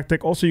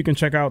Chiropractic. Also, you can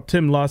check out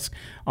Tim Lusk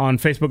on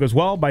Facebook as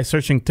well by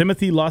searching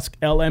Timothy Lusk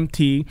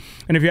LMT.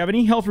 And if you have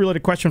any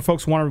health-related question,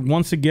 folks, want to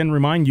once again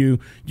remind you,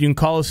 you can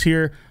call us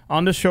here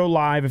on the show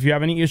live. If you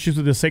have any issues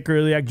with the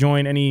sacroiliac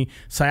joint, any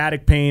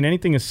sciatic pain,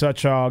 anything as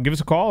such, give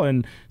us a call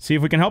and see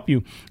if we can help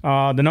you.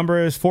 The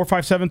number is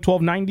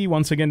 457-1290.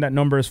 Once again, that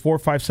number is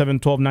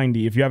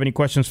 457-1290. If you have any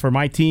questions for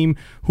my team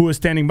who is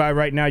standing by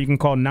right now, you can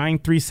call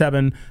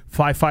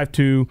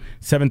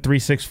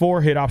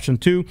 937-552-7364. Hit option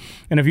 2.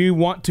 And if you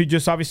want to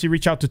just obviously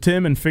reach out to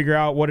Tim and figure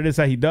out what it is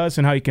that he does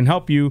and how he can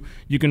help you,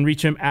 you can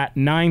reach him at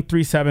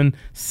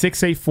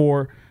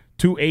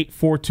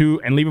 937-684-2842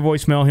 and leave a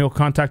voicemail. He'll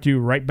contact you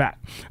right back.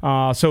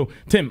 So,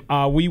 Tim,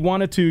 we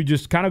wanted to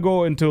just kind of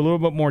go into a little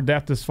bit more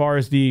depth as far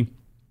as the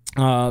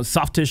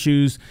soft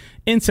tissues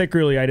in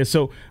sacroiliitis.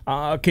 So,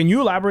 can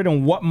you elaborate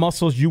on what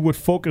muscles you would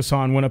focus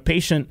on when a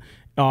patient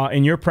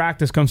in your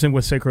practice comes in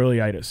with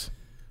sacroiliitis?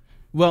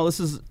 Well, this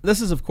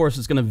is of course,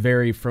 it's going to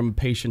vary from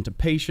patient to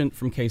patient,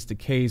 from case to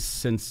case,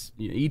 since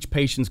each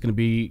patient's going to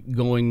be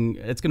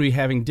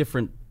having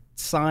different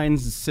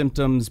signs,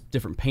 symptoms,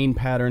 different pain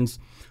patterns.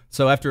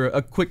 So after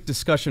a quick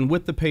discussion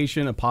with the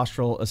patient, a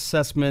postural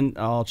assessment,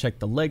 I'll check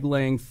the leg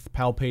length,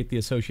 palpate the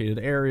associated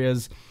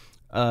areas,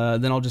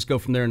 then I'll just go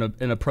from there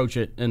and approach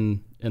it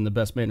in the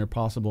best manner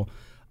possible.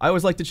 I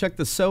always like to check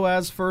the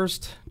psoas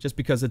first, just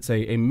because it's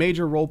a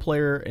major role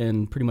player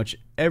in pretty much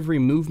every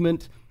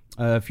movement.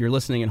 If you're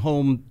listening at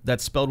home,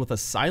 that's spelled with a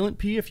silent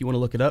P. If you want to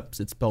look it up,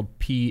 it's spelled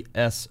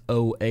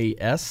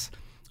P-S-O-A-S.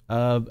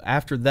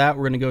 After that,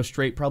 we're going to go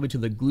straight probably to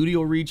the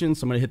gluteal region.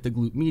 So I'm going to hit the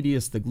glute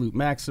medius, the glute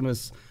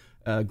maximus,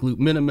 glute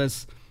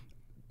minimus.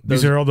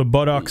 These are all the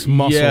buttocks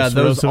muscles. Yeah,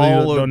 those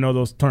all don't know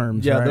those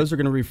terms. Yeah, right? Those are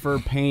going to refer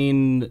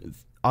pain,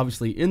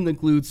 obviously in the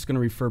glutes. Going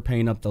to refer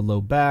pain up the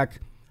low back.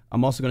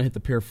 I'm also going to hit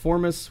the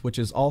piriformis, which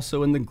is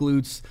also in the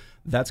glutes.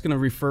 That's going to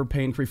refer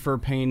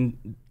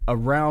pain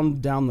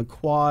around down the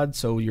quad,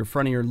 so your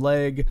front of your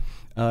leg.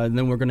 And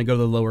then we're going to go to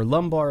the lower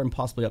lumbar and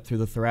possibly up through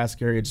the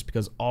thoracic area, just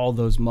because all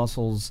those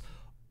muscles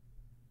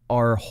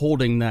are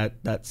holding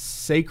that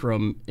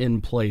sacrum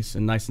in place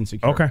and nice and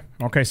secure.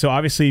 Okay. So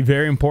obviously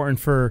very important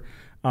for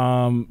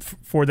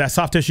that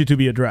soft tissue to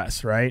be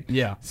addressed, right?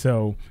 Yeah.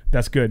 So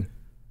that's good.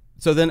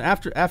 So then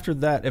after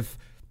that, if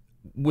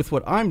with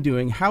what I'm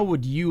doing, how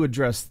would you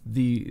address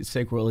the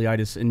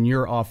sacroiliitis in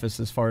your office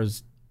as far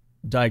as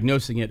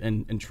diagnosing it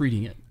and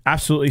treating it?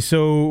 Absolutely.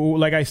 So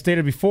like I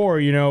stated before,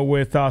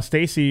 with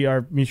Stacy,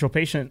 our mutual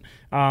patient,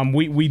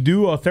 we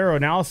do a thorough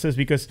analysis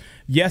because,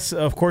 yes,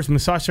 of course,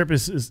 massage therapy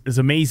is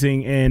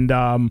amazing and,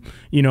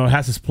 it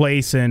has its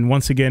place. And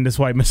once again, that's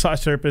why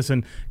massage therapists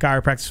and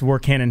chiropractors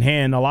work hand in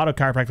hand. A lot of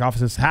chiropractic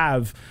offices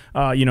have,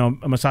 a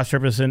massage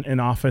therapist in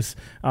office.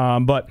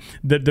 But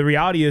the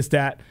reality is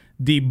that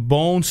the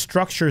bone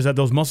structures that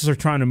those muscles are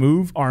trying to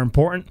move are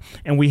important.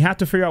 And we have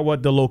to figure out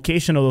what the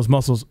location of those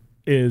muscles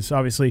is,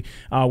 obviously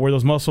where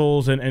those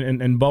muscles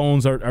and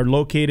bones are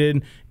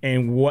located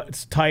and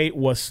what's tight,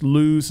 what's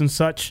loose and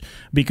such,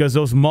 because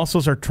those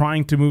muscles are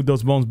trying to move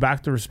those bones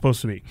back to where they're supposed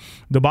to be.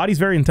 The body's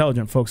very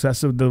intelligent, folks. That's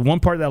the one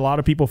part that a lot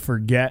of people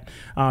forget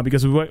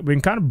because we've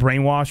been kind of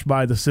brainwashed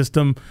by the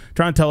system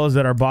trying to tell us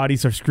that our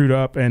bodies are screwed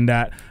up and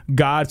that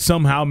God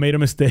somehow made a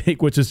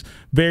mistake, which is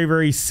very,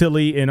 very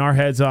silly in our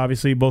heads,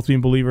 obviously, both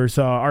being believers.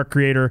 Our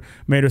Creator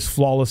made us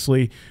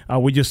flawlessly.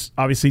 We just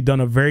obviously done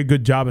a very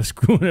good job of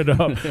screwing it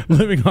up,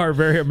 living our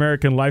very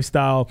American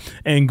lifestyle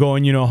and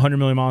going, 100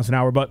 million miles an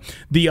hour. But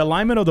the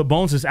alignment of the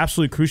bones is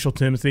absolutely crucial,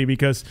 Timothy,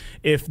 because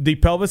if the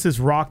pelvis is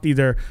rocked,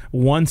 either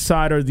one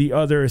side or the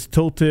other is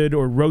tilted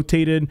or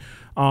rotated,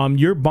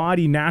 your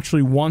body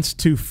naturally wants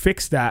to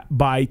fix that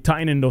by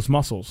tightening those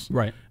muscles.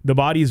 Right. The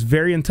body is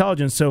very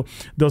intelligent, so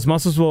those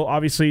muscles will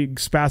obviously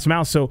spasm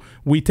out. So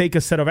we take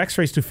a set of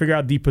x-rays to figure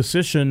out the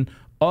position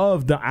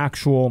of the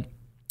actual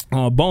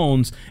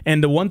bones.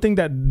 And the one thing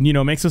that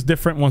makes us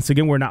different, once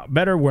again, we're not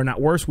better, we're not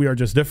worse, we are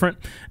just different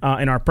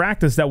in our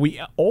practice, that we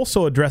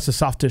also address the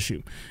soft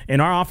tissue. In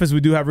our office,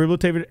 we do have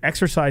rehabilitative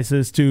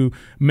exercises to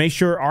make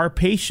sure our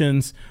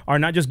patients are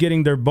not just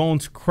getting their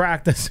bones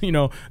cracked, as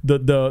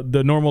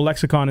the normal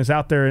lexicon is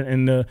out there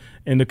in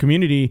the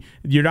community.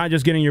 You're not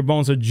just getting your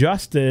bones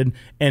adjusted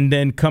and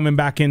then coming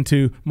back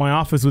into my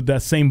office with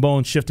that same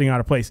bone shifting out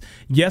of place.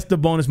 Yes, the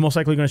bone is most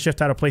likely going to shift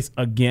out of place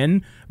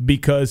again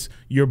because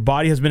your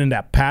body has been in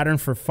that pattern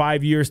for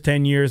 5 years,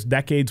 10 years,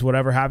 decades,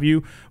 whatever have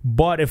you.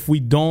 But if we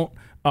don't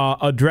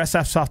address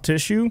that soft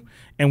tissue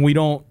and we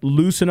don't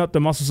loosen up the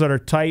muscles that are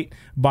tight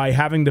by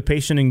having the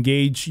patient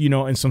engage,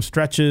 in some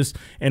stretches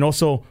and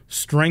also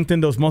strengthen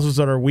those muscles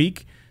that are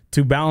weak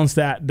to balance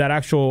that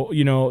actual,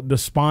 the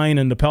spine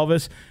and the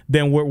pelvis,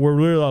 then we're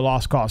really a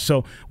lost cause.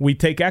 So we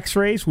take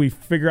x-rays, we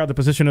figure out the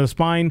position of the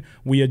spine,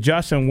 we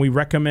adjust, and we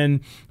recommend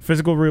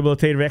physical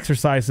rehabilitative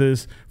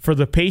exercises for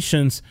the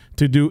patients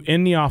to do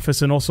in the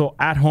office and also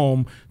at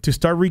home to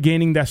start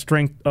regaining that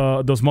strength,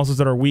 those muscles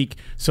that are weak,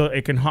 so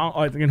it can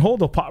hold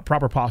the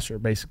proper posture,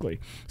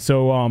 basically.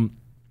 So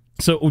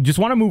we just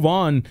want to move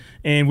on,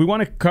 and we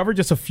want to cover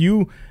just a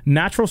few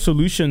natural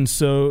solutions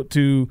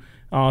to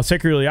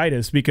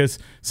sacroiliitis, because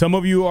some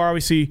of you are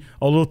obviously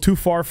a little too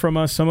far from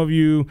us. Some of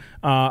you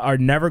are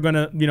never going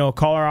to,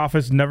 call our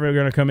office, never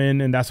going to come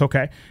in, and that's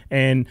okay.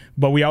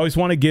 But we always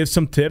want to give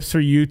some tips for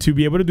you to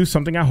be able to do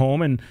something at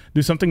home and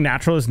do something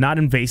natural. It's not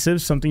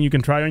invasive, something you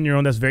can try on your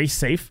own that's very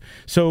safe.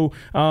 So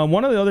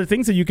one of the other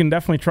things that you can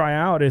definitely try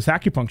out is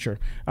acupuncture.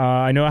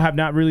 I know I have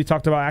not really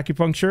talked about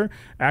acupuncture.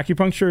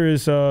 Acupuncture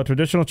is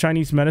traditional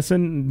Chinese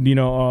medicine,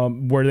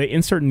 where they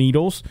insert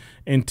needles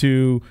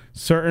into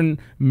certain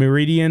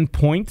meridian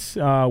points,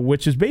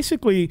 which is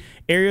basically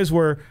areas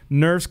where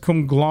nerves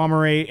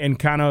conglomerate and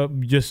kind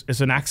of just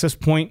it's an access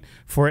point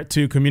for it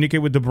to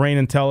communicate with the brain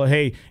and tell it,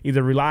 hey,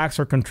 either relax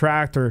or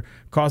contract or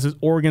cause this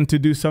organ to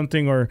do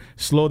something or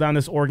slow down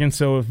this organ.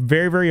 So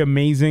very, very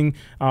amazing.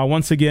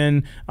 Once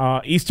again,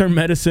 Eastern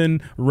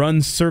medicine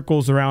runs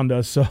circles around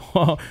us.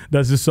 So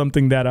that's just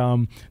something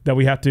that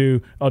we have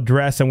to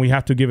address and we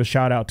have to give a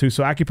shout out to.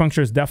 So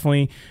acupuncture is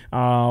definitely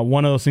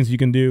one of those things you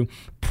can do.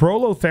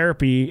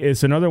 Prolotherapy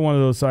is another one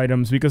of those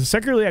items because the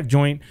sacroiliac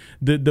joint,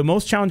 the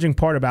most challenging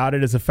part about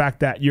it is the fact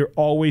that you're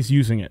always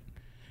using it.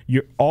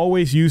 You're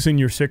always using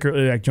your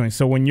sacroiliac joint.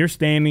 So when you're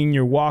standing,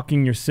 you're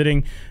walking, you're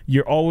sitting,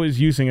 you're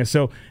always using it.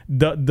 So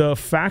the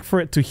fact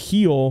for it to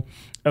heal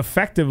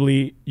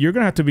effectively, you're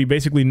going to have to be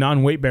basically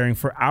non-weight bearing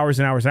for hours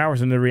and hours and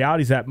hours. And the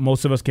reality is that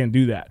most of us can't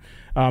do that.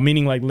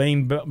 Meaning like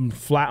laying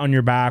flat on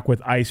your back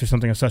with ice or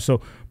something of such.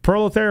 So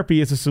prolotherapy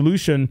is a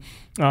solution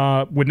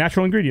with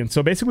natural ingredients.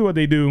 So basically what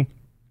they do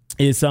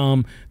is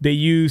they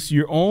use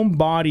your own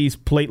body's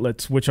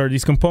platelets, which are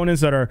these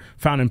components that are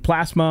found in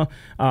plasma,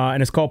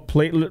 and it's called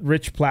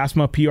platelet-rich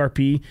plasma,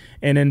 PRP.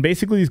 And then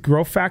basically these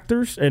growth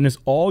factors, and it's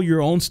all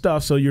your own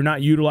stuff, so you're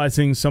not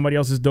utilizing somebody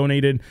else's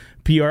donated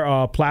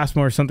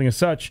plasma or something as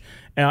such.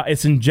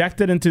 It's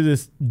injected into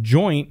this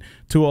joint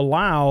to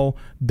allow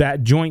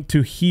that joint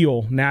to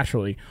heal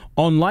naturally.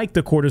 Unlike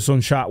the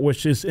cortisone shot,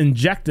 which is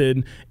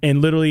injected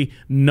and literally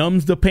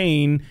numbs the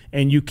pain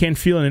and you can't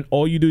feel it, and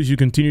all you do is you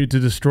continue to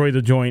destroy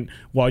the joint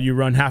while you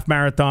run half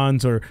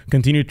marathons or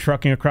continue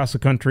trucking across the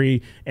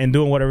country and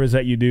doing whatever it is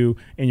that you do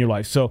in your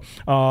life. So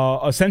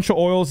essential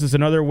oils is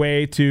another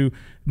way to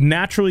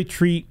naturally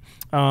treat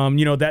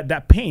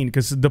that pain,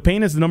 because the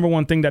pain is the number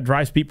one thing that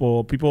drives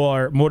people. People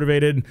are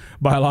motivated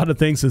by a lot of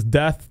things: is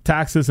death,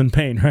 taxes, and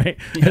pain, right?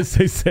 Yeah. As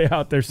they say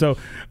out there. So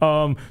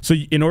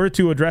in order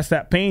to address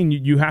that pain,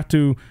 you have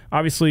to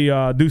obviously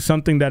do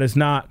something that is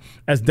not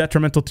as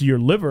detrimental to your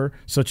liver,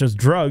 such as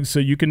drugs. So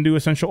you can do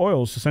essential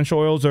oils. Essential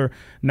oils are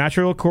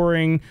natural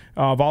occurring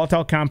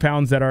volatile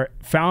compounds that are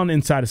found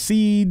inside of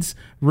seeds,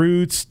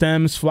 roots,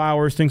 stems,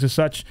 flowers, things as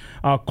such.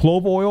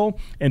 Clove oil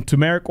and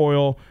turmeric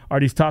oil are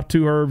these top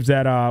two herbs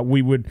that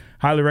we would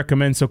highly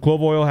recommend. So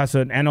clove oil has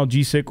an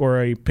analgesic or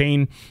a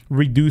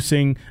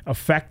pain-reducing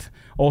effect.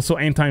 Also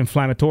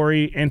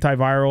anti-inflammatory,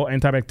 antiviral,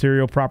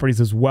 antibacterial properties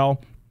as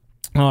well.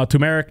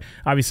 Turmeric,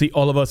 obviously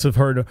all of us have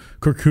heard of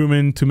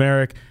curcumin,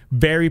 turmeric,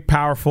 very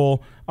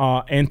powerful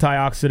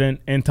antioxidant,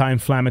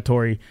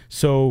 anti-inflammatory.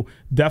 So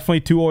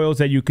definitely two oils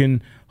that you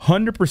can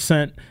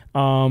 100%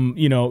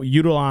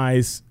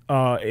 utilize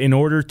in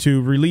order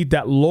to relieve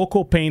that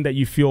local pain that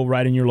you feel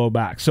right in your low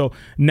back. So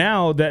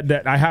now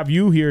that I have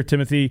you here,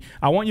 Timothy,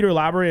 I want you to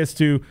elaborate as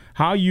to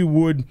how you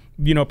would,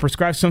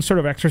 prescribe some sort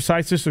of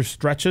exercises or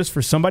stretches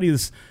for somebody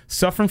that's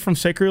suffering from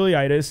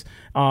sacroiliitis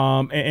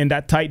and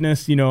that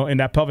tightness, in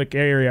that pelvic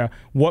area.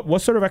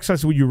 What sort of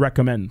exercise would you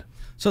recommend?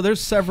 So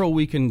there's several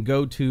we can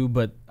go to,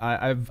 but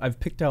I've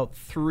picked out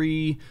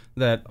three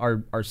that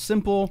are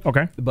simple,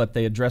 okay, but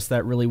they address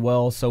that really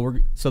well. So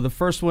the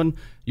first one,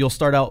 you'll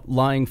start out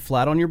lying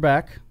flat on your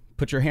back,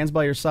 put your hands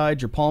by your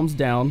side, your palms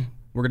down.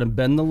 We're going to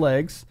bend the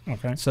legs.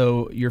 Okay.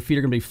 So your feet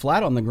are going to be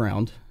flat on the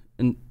ground,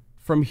 and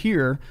from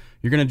here,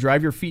 you're going to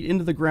drive your feet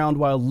into the ground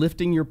while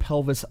lifting your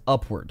pelvis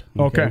upward.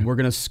 Okay. We're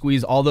going to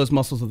squeeze all those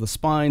muscles of the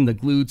spine, the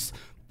glutes,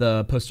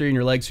 the posterior in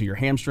your legs, so your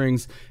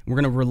hamstrings. We're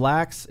going to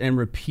relax and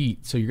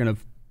repeat. So you're going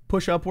to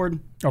push upward.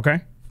 Okay.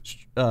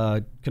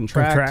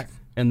 Contract.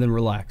 And then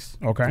relax.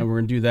 Okay. And we're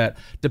going to do that.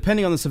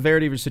 Depending on the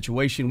severity of your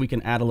situation, we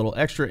can add a little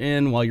extra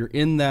in while you're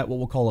in that, what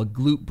we'll call a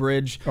glute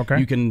bridge. Okay.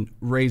 You can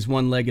raise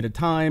one leg at a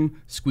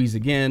time, squeeze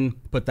again,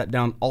 put that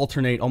down,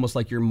 alternate almost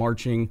like you're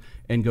marching,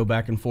 and go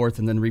back and forth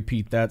and then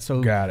repeat that.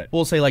 So got it.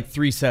 We'll say like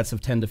 3 sets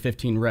of 10 to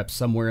 15 reps,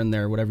 somewhere in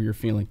there, whatever you're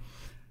feeling.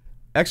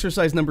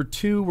 Exercise number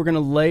 2, we're going to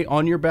lay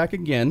on your back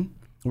again.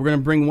 We're going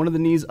to bring one of the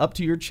knees up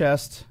to your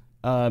chest.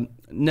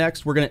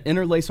 Next, we're going to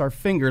interlace our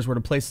fingers. We're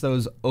going to place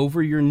those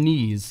over your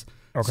knees.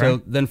 Okay.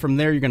 So then from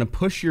there, you're going to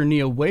push your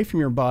knee away from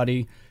your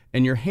body,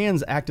 and your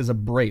hands act as a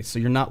brace, so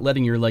you're not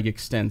letting your leg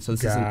extend. So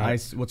this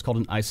is what's called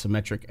an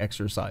isometric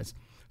exercise.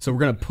 So we're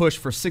going to push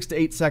for 6 to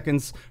 8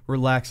 seconds,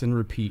 relax, and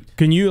repeat.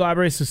 Can you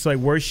elaborate? Just like,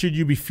 where should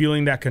you be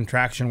feeling that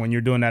contraction when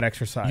you're doing that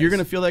exercise? You're going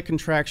to feel that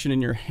contraction in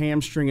your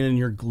hamstring and in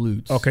your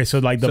glutes. Okay, so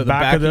like the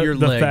back of your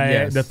leg,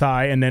 yes. The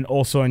thigh, and then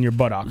also in your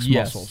buttocks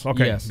muscles.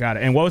 Okay, got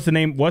it. And what's the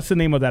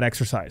name of that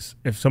exercise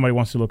if somebody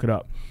wants to look it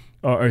up?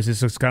 or is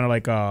this kind of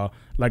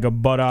like a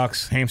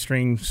buttocks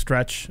hamstring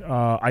stretch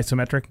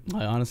isometric?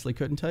 I honestly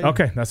couldn't tell you.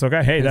 Okay, that's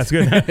okay. Hey, that's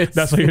good.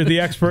 That's why you're the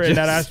expert in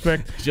that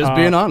aspect. Just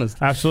being honest.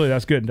 Absolutely,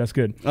 that's good. That's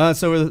good.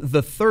 So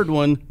the third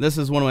one, this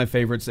is one of my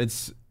favorites.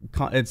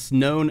 It's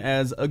known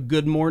as a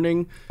good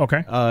morning.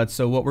 Okay.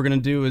 So what we're gonna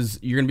do is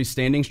you're gonna be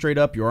standing straight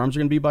up. Your arms are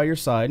gonna be by your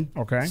side.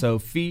 Okay. So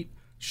feet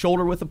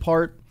shoulder width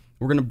apart.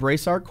 We're gonna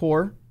brace our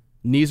core.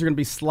 Knees are going to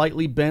be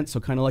slightly bent,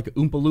 so kind of like a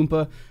Oompa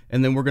Loompa.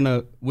 And then we're going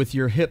to, with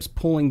your hips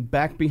pulling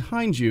back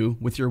behind you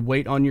with your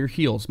weight on your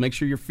heels. Make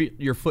sure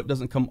your foot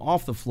doesn't come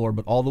off the floor,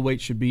 but all the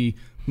weight should be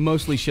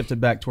mostly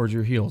shifted back towards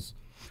your heels.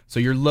 So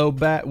your lower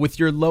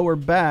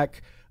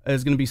back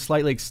is going to be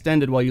slightly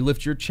extended while you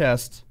lift your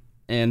chest,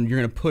 and you're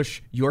going to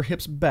push your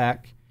hips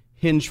back,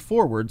 hinge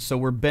forward, so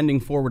we're bending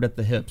forward at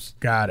the hips.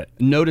 Got it.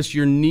 Notice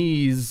your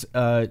knees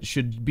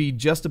should be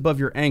just above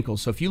your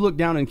ankles. So if you look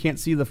down and can't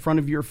see the front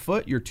of your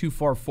foot, you're too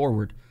far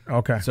forward.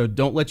 Okay. So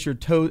don't let your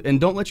toes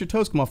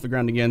come off the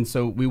ground again.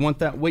 So we want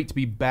that weight to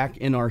be back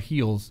in our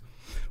heels.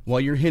 While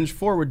you're hinged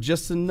forward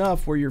just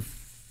enough where your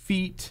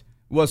feet,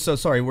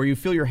 where you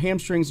feel your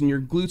hamstrings and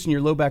your glutes and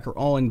your low back are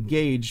all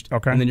engaged.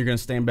 Okay. And then you're going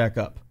to stand back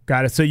up.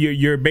 Got it. So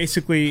you're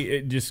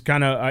basically just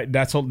kind of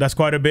that's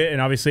quite a bit,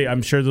 and obviously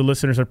I'm sure the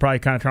listeners are probably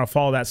kind of trying to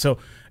follow that. So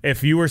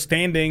if you were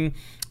standing,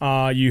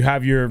 you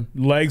have your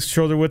legs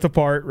shoulder width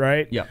apart,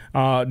 right?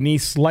 Yeah.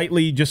 Knees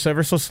slightly, just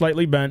ever so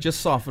slightly bent. Just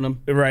soften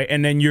them. Right,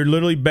 and then you're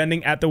literally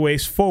bending at the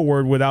waist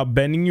forward without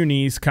bending your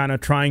knees, kind of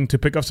trying to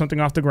pick up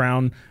something off the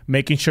ground,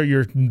 making sure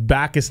your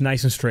back is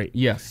nice and straight.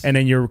 Yes. And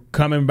then you're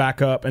coming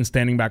back up and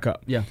standing back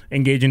up. Yeah.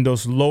 Engaging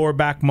those lower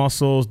back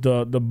muscles,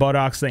 the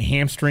buttocks, the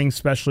hamstrings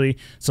especially.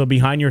 So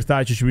behind your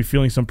thighs, you should be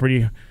feeling some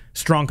pretty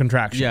strong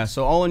contractions. Yeah,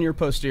 so all in your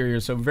posterior.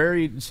 So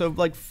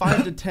like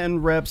 5 to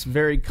 10 reps,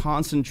 very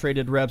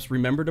concentrated reps.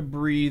 Remember to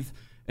breathe.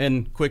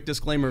 And quick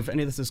disclaimer, if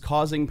any of this is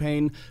causing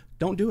pain,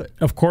 don't do it.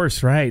 Of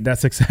course, right.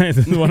 That's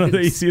exciting. One of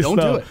the easiest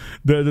don't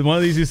do it. One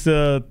of the easiest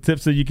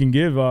tips that you can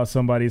give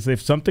somebody is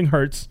if something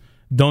hurts,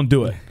 don't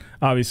do it.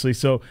 Obviously,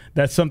 so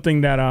that's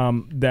something that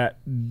that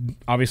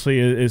obviously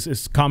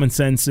is common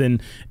sense, and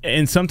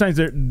sometimes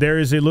there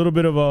is a little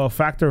bit of a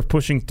factor of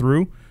pushing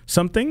through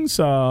some things,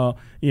 so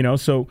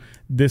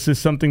this is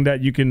something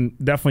that you can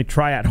definitely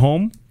try at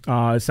home.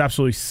 It's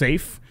absolutely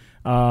safe.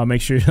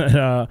 Make sure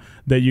that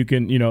you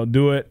can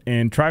do it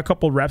and try a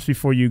couple reps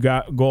before you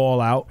go all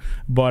out.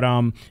 But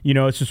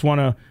it's just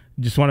want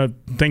to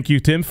thank you,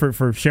 Tim,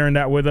 for sharing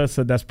that with us.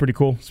 That's pretty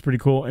cool. It's pretty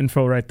cool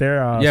info right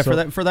there.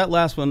 For that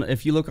last one,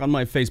 if you look on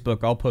my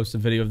Facebook, I'll post a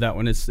video of that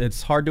one.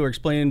 It's hard to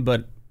explain,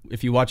 but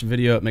if you watch a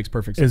video, it makes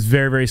perfect sense. It's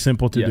very, very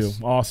simple to do.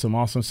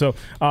 Awesome. So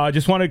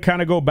just want to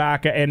kind of go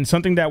back, and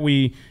something that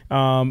we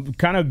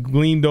kind of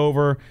gleaned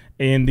over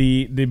in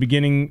the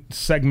beginning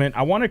segment,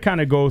 I want to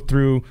kind of go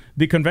through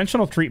the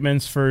conventional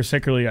treatments for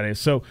sacroiliitis.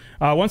 So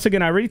once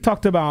again, I already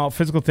talked about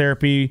physical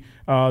therapy.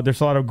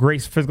 There's a lot of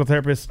great physical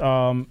therapists,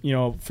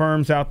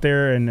 firms out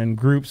there and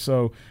groups.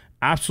 So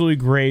absolutely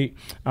great.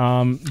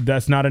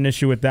 That's not an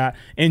issue with that.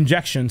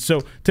 Injections.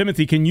 So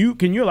Timothy, can you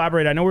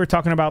elaborate? I know we were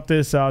talking about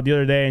this the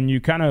other day, and you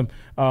kind of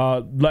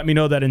let me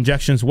know that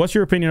injections. What's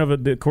your opinion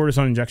of the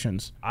cortisone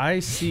injections?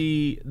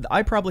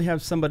 I probably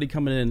have somebody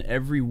coming in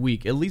every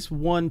week, at least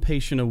one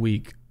patient a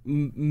week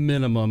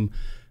minimum.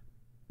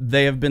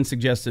 They have been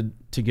suggested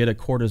to get a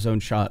cortisone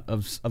shot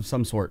of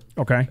some sort.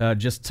 Okay.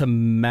 Just to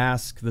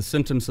mask the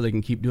symptoms so they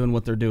can keep doing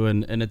what they're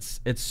doing, and it's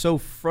so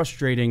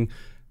frustrating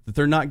that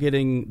they're not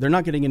getting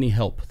any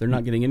help. They're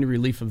not getting any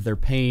relief of their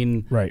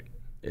pain. Right.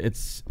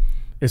 It's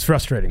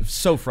frustrating.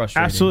 So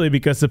frustrating. Absolutely,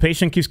 because the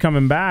patient keeps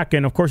coming back,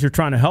 and of course you're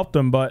trying to help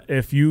them, but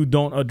if you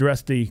don't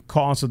address the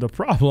cause of the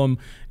problem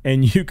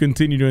and you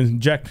continue to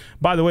inject,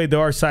 by the way, there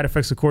are side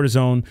effects of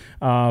cortisone,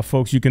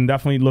 folks. You can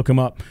definitely look them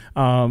up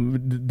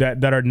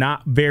that are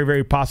not very,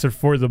 very positive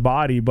for the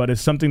body, but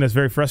it's something that's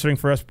very frustrating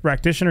for us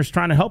practitioners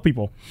trying to help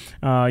people,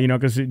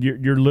 because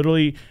you're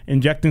literally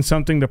injecting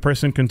something. The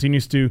person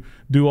continues to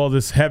do all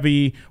this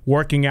heavy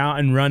working out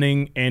and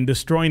running and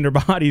destroying their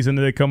bodies, and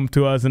then they come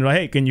to us and they're like,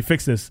 hey, can you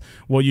fix this?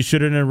 Well, you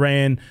shouldn't have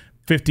ran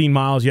 15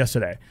 miles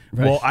yesterday.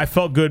 Right. Well, I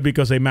felt good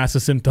because they masked the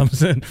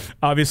symptoms, and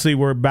obviously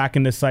we're back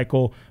in this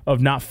cycle of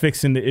not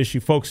fixing the issue.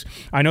 Folks,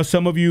 I know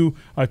some of you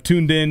are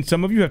tuned in.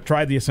 Some of you have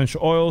tried the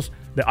essential oils,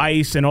 the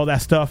ice, and all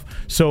that stuff.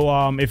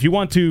 So if you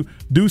want to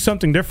do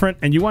something different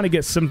and you want to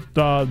get some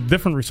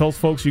different results,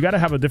 folks, you got to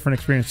have a different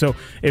experience. So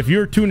if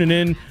you're tuning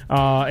in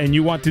and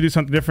you want to do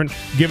something different,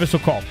 give us a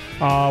call.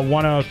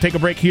 Want to take a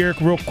break here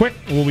real quick?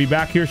 We'll be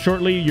back here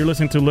shortly. You're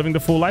listening to Living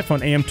the Full Life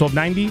on AM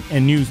 1290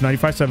 and News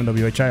 95.7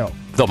 WHIO.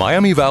 The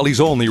Miami Valley's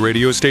only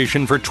radio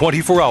station for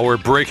 24-hour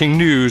breaking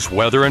news,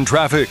 weather, and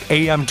traffic.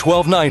 AM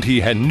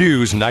 1290 and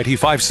News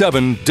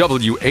 95.7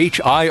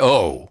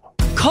 WHIO.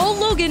 Call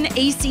Logan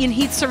AC and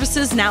Heat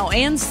Services now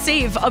and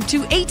save up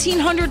to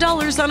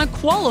 $1,800 on a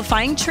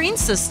qualifying Train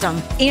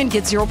system and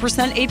get 0%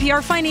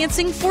 APR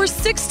financing for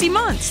 60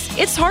 months.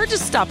 It's hard to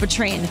stop a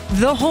Train.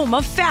 The home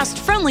of fast,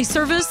 friendly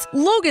service,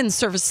 Logan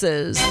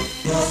Services.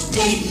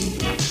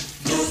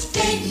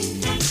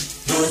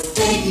 North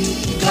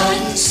Dayton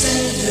Garden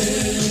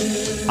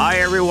Center. Hi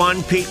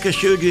everyone, Pete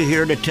Kasuja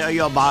here to tell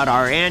you about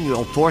our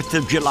annual 4th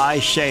of July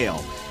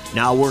sale.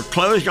 Now we're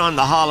closed on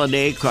the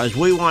holiday because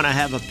we want to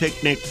have a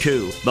picnic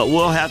too, but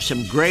we'll have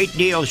some great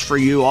deals for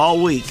you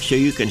all week so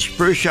you can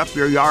spruce up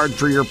your yard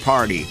for your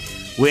party.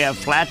 We have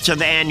flats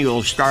of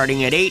annuals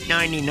starting at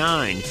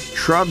 $8.99,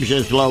 shrubs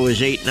as low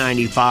as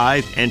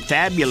 $8.95, and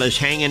fabulous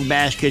hanging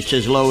baskets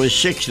as low as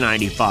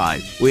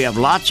 $6.95. We have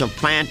lots of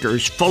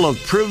planters full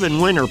of proven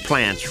winter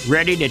plants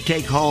ready to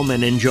take home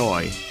and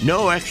enjoy.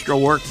 No extra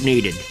work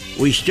needed.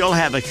 We still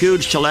have a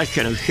huge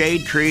selection of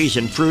shade trees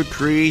and fruit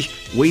trees,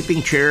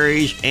 weeping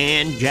cherries,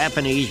 and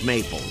Japanese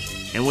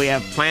maples. And we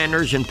have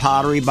planters and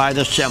pottery by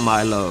the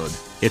semi-load.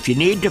 If you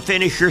need to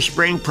finish your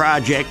spring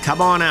project,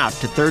 come on out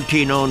to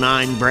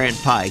 1309 Brant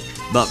Pike.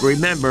 But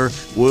remember,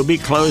 we'll be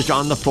closed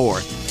on the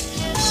 4th.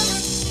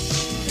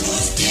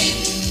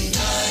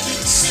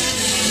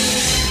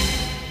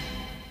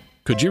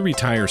 Could you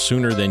retire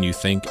sooner than you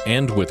think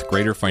and with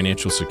greater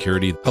financial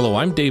security? Hello,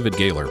 I'm David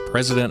Gaylor,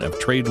 president of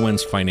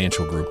Tradewinds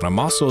Financial Group, and I'm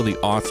also the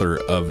author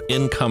of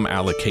Income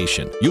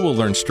Allocation. You will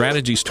learn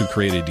strategies to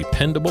create a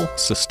dependable,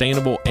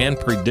 sustainable, and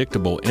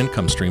predictable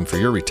income stream for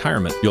your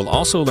retirement. You'll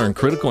also learn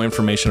critical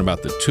information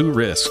about the 2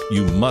 risks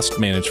you must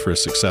manage for a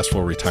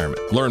successful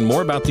retirement. Learn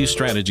more about these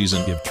strategies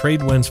and give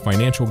Tradewinds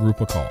Financial Group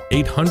a call.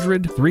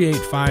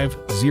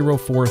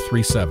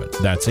 800-385-0437.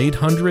 That's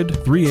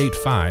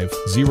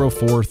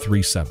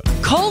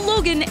 800-385-0437. Call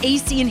Logan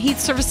AC and Heat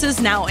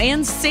Services now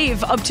and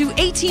save up to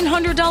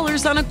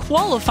 $1,800 on a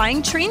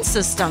qualifying train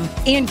system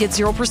and get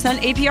 0%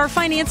 APR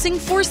financing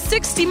for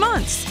 60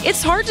 months.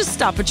 It's hard to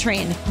stop a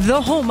train.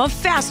 The home of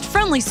fast,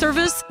 friendly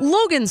service,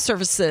 Logan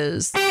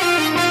Services.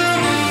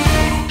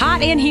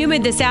 Hot and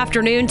humid this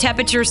afternoon.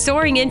 Temperatures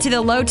soaring into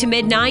the low to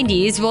mid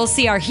 90s. We'll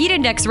see our heat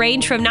index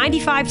range from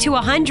 95 to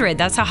 100.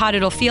 That's how hot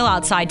it'll feel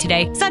outside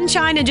today.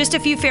 Sunshine and just a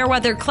few fair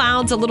weather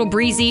clouds, a little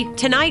breezy.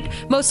 Tonight,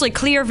 mostly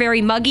clear,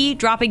 very muggy,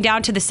 dropping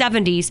down to the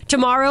 70s.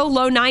 Tomorrow,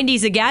 low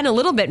 90s again, a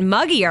little bit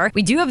muggier.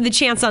 We do have the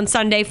chance on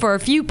Sunday for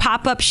a few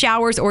pop-up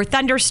showers or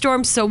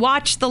thunderstorms, so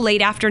watch the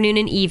late afternoon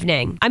and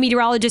evening. I'm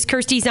meteorologist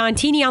Kirsty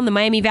Zontini on the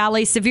Miami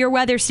Valley Severe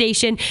Weather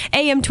Station,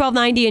 AM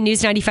 1290 and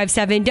News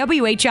 95.7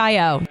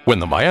 WHIO. When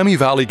the Miami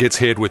Valley gets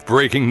hit with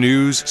breaking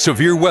news,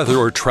 severe weather,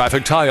 or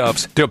traffic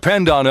tie-ups,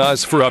 depend on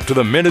us for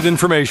up-to-the-minute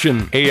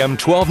information. AM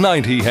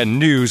 1290 and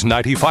News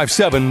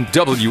 95.7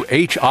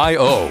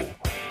 WHIO.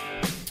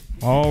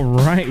 All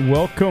right,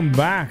 welcome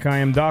back. I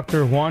am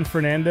Dr. Juan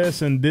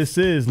Fernandez, and this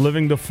is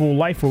Living the Full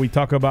Life, where we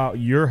talk about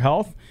your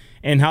health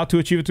and how to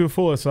achieve it to the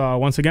fullest.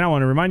 Once again, I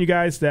want to remind you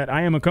guys that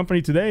I am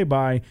accompanied today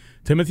by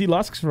Timothy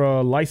Lusk,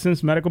 a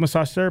licensed medical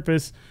massage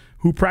therapist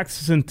who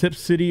practices in Tip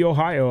City,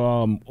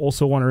 Ohio.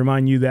 Also want to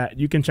remind you that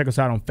you can check us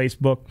out on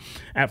Facebook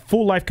at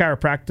Full Life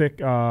Chiropractic.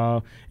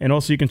 And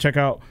also you can check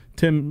out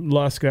Tim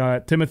Lusk,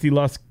 Timothy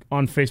Lusk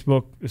on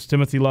Facebook. It's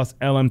Timothy Lusk,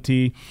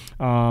 LMT.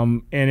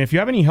 And if you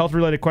have any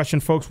health-related question,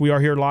 folks, we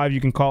are here live.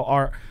 You can call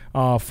our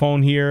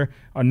phone here.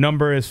 Our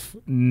number is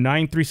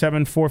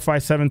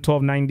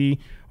 937-457-1290.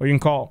 Or you can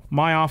call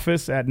my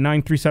office at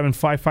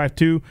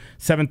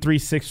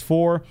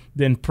 937-552-7364.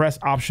 Then press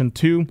option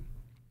 2.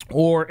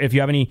 Or if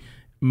you have any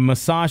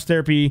massage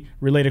therapy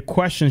related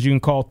questions, you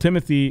can call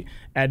Timothy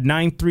at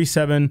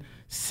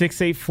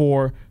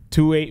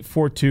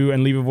 937-684-2842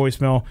 and leave a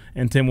voicemail,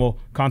 and Tim will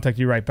contact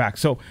you right back.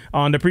 So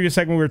on the previous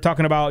segment, we were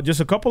talking about just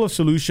a couple of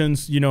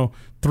solutions, 3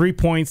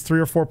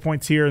 or 4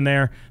 points here and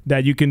there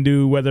that you can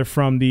do, whether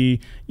from the,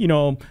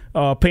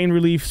 pain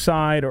relief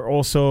side or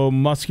also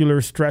muscular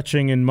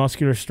stretching and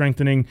muscular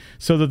strengthening.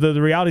 So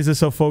the reality is this,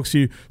 so folks,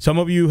 some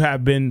of you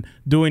have been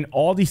doing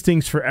all these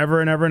things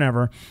forever and ever and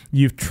ever.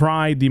 You've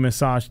tried the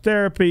massage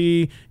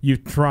therapy,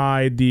 you've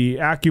tried the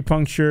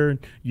acupuncture,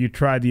 you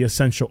tried the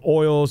essential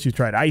oils, you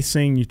tried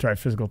icing, you tried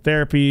physical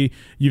therapy,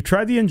 you've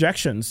tried the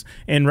injections,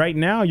 and right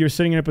now you're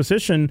sitting in a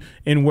position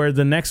in where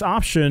the next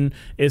option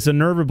is a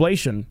nerve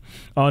ablation.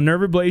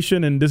 Nerve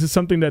ablation, and this is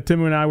something that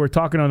Tim and I were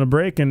talking on the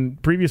break and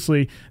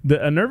previously,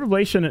 a nerve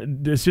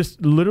ablation is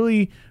just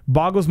literally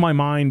boggles my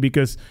mind,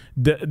 because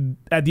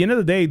at the end of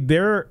the day,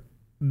 the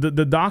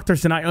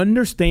doctors, and I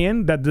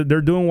understand that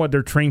they're doing what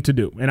they're trained to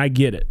do, and I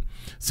get it.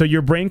 So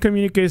your brain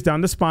communicates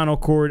down the spinal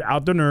cord,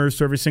 out the nerves,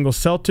 to every single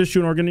cell, tissue,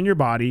 and organ in your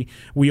body.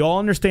 We all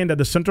understand that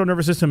the central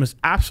nervous system is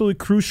absolutely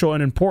crucial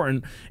and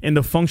important in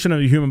the function of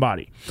the human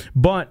body.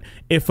 But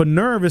if a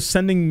nerve is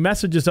sending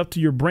messages up to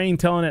your brain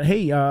telling it,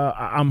 hey,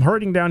 I'm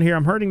hurting down here,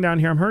 I'm hurting down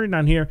here, I'm hurting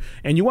down here,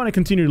 and you want to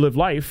continue to live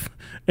life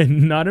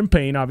and not in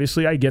pain,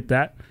 obviously, I get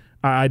that.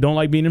 I don't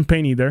like being in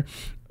pain either.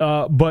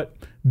 But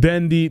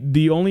then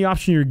the only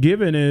option you're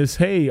given is,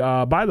 hey,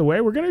 by the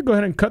way, we're going to go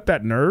ahead and cut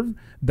that nerve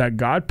that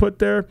God put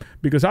there,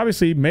 because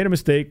obviously made a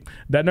mistake.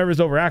 That nerve is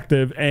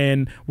overactive,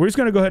 and we're just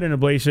going to go ahead and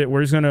ablate it.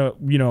 We're just going to,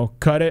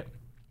 cut it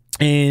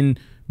and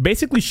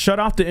basically shut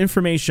off the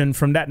information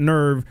from that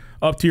nerve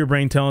up to your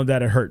brain telling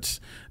that it hurts.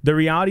 The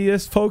reality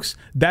is, folks,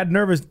 that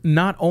nerve is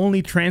not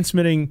only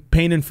transmitting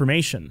pain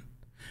information.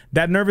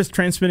 That nerve is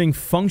transmitting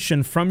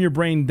function from your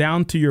brain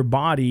down to your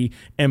body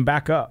and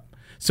back up.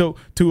 So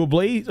to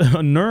ablate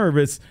a nerve,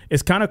 it's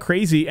kind of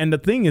crazy. And the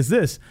thing is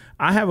this,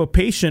 I have a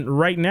patient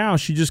right now.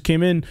 She just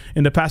came in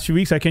the past few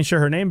weeks. I can't share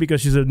her name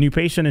because she's a new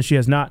patient and she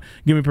has not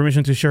given me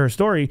permission to share her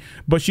story.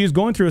 But she's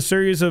going through a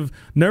series of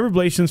nerve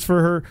ablations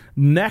for her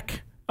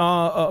neck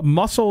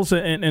muscles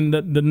and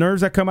the nerves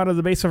that come out of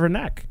the base of her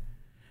neck.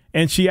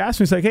 And she asked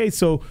me, it's like, hey,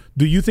 so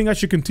do you think I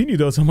should continue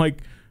those? I'm like,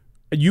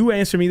 you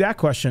answer me that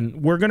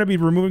question. We're going to be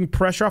removing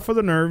pressure off of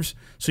the nerves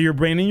so your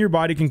brain and your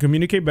body can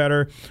communicate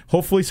better.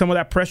 Hopefully some of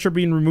that pressure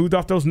being removed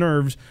off those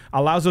nerves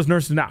allows those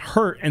nerves to not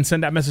hurt and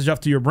send that message off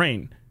to your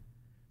brain.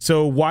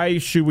 So why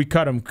should we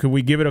cut them? Could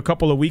we give it a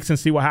couple of weeks and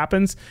see what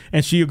happens?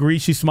 And she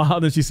agreed. She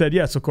smiled and she said,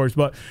 yes, of course.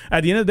 But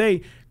at the end of the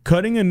day,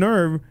 cutting a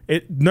nerve,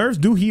 nerves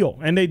do heal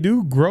and they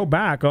do grow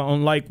back,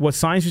 unlike what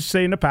science used to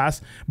say in the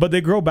past, but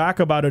they grow back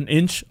about an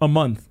inch a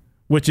month,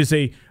 which is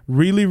a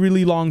really,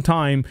 really long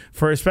time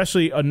for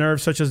especially a nerve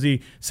such as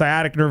the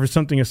sciatic nerve or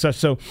something as such.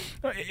 So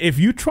if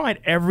you tried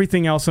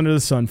everything else under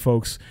the sun,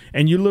 folks,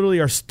 and you literally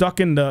are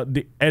stuck in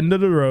the end of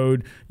the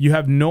road, you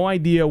have no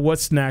idea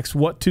what's next,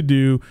 what to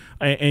do,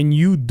 and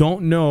you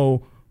don't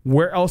know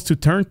where else to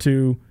turn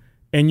to,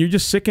 and you're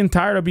just sick and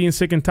tired of being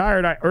sick and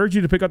tired, I urge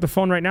you to pick up the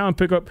phone right now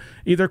and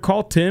either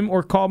call Tim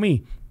or call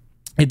me.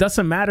 It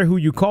doesn't matter who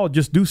you call,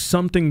 just do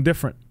something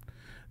different.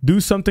 Do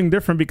something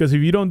different, because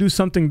if you don't do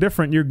something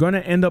different, you're going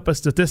to end up a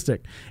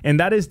statistic. And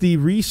that is the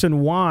reason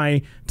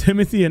why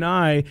Timothy and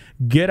I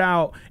get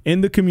out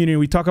in the community.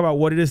 We talk about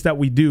what it is that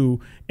we do,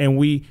 and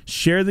we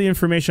share the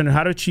information on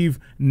how to achieve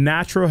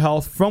natural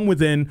health from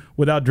within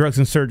without drugs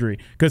and surgery.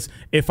 Because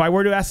if I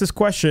were to ask this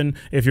question,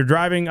 if you're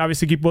driving,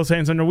 obviously keep both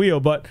hands on the wheel,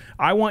 but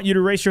I want you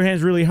to raise your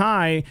hands really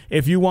high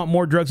if you want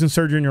more drugs and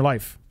surgery in your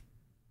life.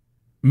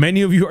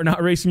 Many of you are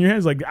not raising your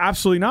hands like,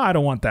 absolutely not, I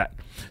don't want that.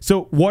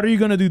 So what are you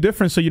going to do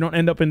different so you don't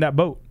end up in that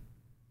boat?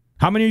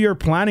 How many of you are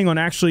planning on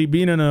actually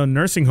being in a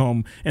nursing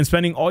home and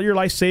spending all your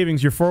life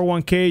savings, your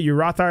 401k, your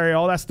Roth IRA,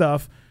 all that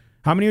stuff?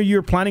 How many of you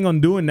are planning on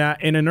doing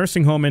that in a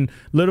nursing home and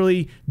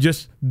literally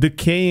just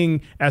decaying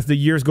as the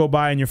years go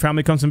by and your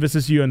family comes and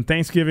visits you on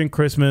Thanksgiving,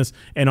 Christmas,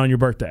 and on your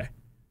birthday?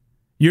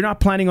 You're not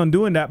planning on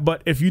doing that,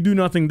 but if you do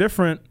nothing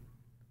different,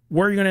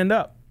 where are you going to end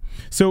up?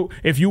 So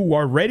if you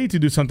are ready to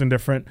do something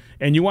different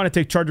and you want to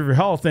take charge of your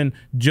health, and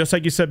just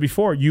like you said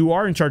before, you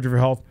are in charge of your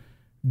health,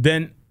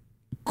 then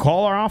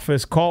call our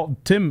office. Call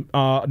Tim,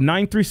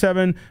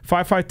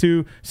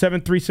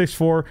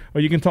 937-552-7364, or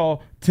you can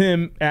call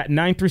Tim at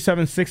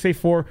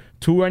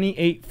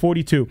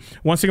 937-684-2842.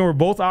 Once again, we're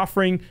both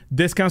offering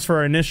discounts for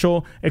our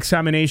initial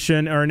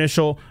examination or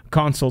initial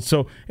consult.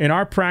 So in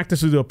our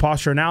practice, we do a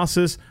posture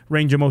analysis,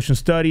 range of motion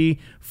study,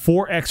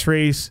 4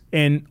 x-rays,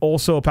 and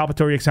also a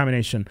palpatory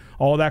examination.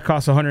 All that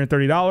costs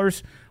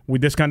 $130. We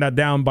discount that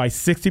down by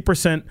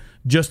 60%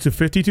 just to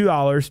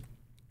 $52.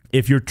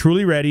 If you're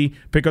truly ready,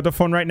 pick up the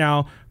phone right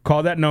now,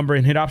 call that number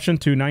and hit option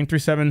 2,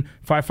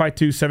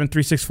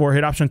 937-552-7364.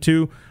 Hit option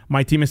 2.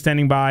 My team is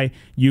standing by.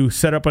 You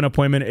set up an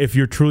appointment if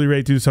you're truly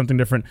ready to do something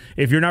different.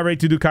 If you're not ready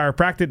to do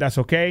chiropractic, that's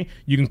okay.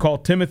 You can call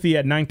Timothy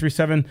at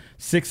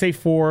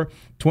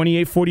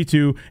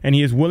 937-684-2842, and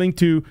he is willing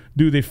to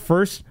do the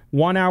first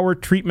 1-hour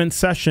treatment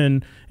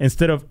session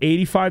instead of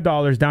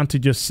 $85 down to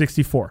just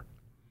 $64.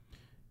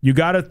 You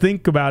got to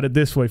think about it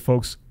this way,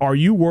 folks. Are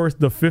you worth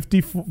the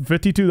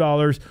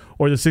 $52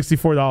 or the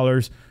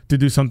 $64 to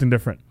do something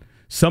different?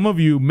 Some of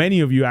you, many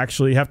of you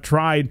actually, have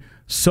tried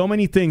so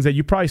many things that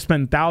you probably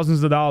spend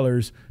thousands of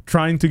dollars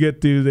trying to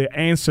get to the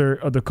answer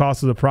of the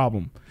cost of the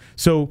problem.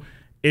 So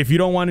if you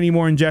don't want any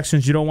more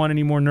injections, you don't want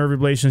any more nerve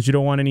ablations, you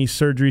don't want any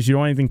surgeries, you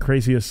don't want anything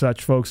crazy as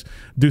such, folks,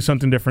 do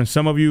something different.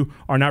 Some of you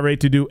are not ready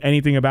to do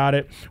anything about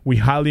it. We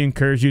highly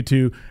encourage you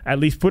to at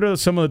least put out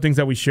some of the things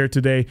that we shared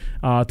today,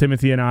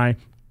 Timothy and I,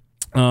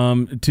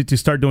 to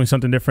start doing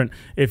something different.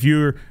 If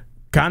you're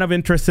kind of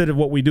interested in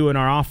what we do in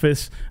our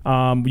office,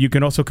 you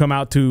can also come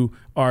out to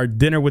our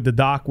dinner with the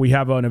doc. We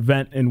have an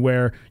event in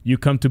where you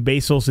come to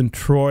Basil's in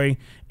Troy,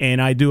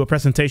 and I do a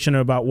presentation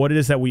about what it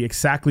is that we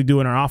exactly do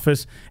in our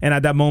office. And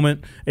at that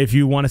moment, if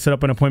you want to set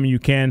up an appointment, you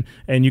can,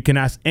 and you can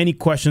ask any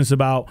questions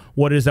about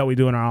what it is that we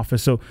do in our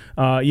office. So,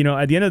 at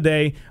the end of the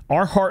day,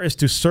 our heart is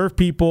to serve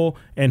people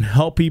and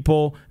help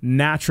people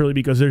naturally,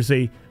 because there's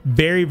a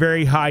very,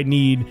 very high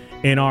need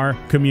in our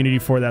community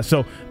for that.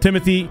 So,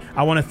 Timothy,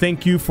 I want to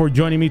thank you for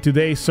joining me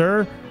today,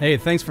 sir. Hey,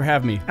 thanks for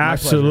having me.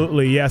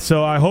 Absolutely. Yeah.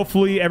 So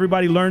hopefully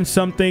everybody learned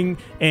something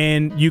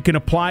and you can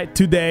apply it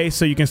today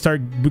so you can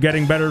start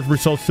getting better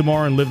results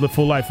tomorrow and live the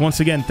full life. Once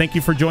again, thank you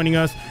for joining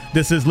us.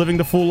 This is Living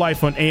the Full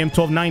Life on AM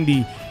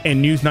 1290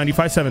 and News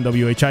 95.7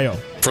 WHIO.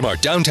 From our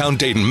downtown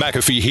Dayton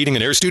McAfee Heating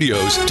and Air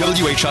Studios,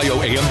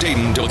 WHIO AM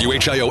Dayton,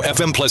 WHIO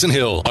FM Pleasant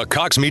Hill, a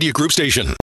Cox Media Group station.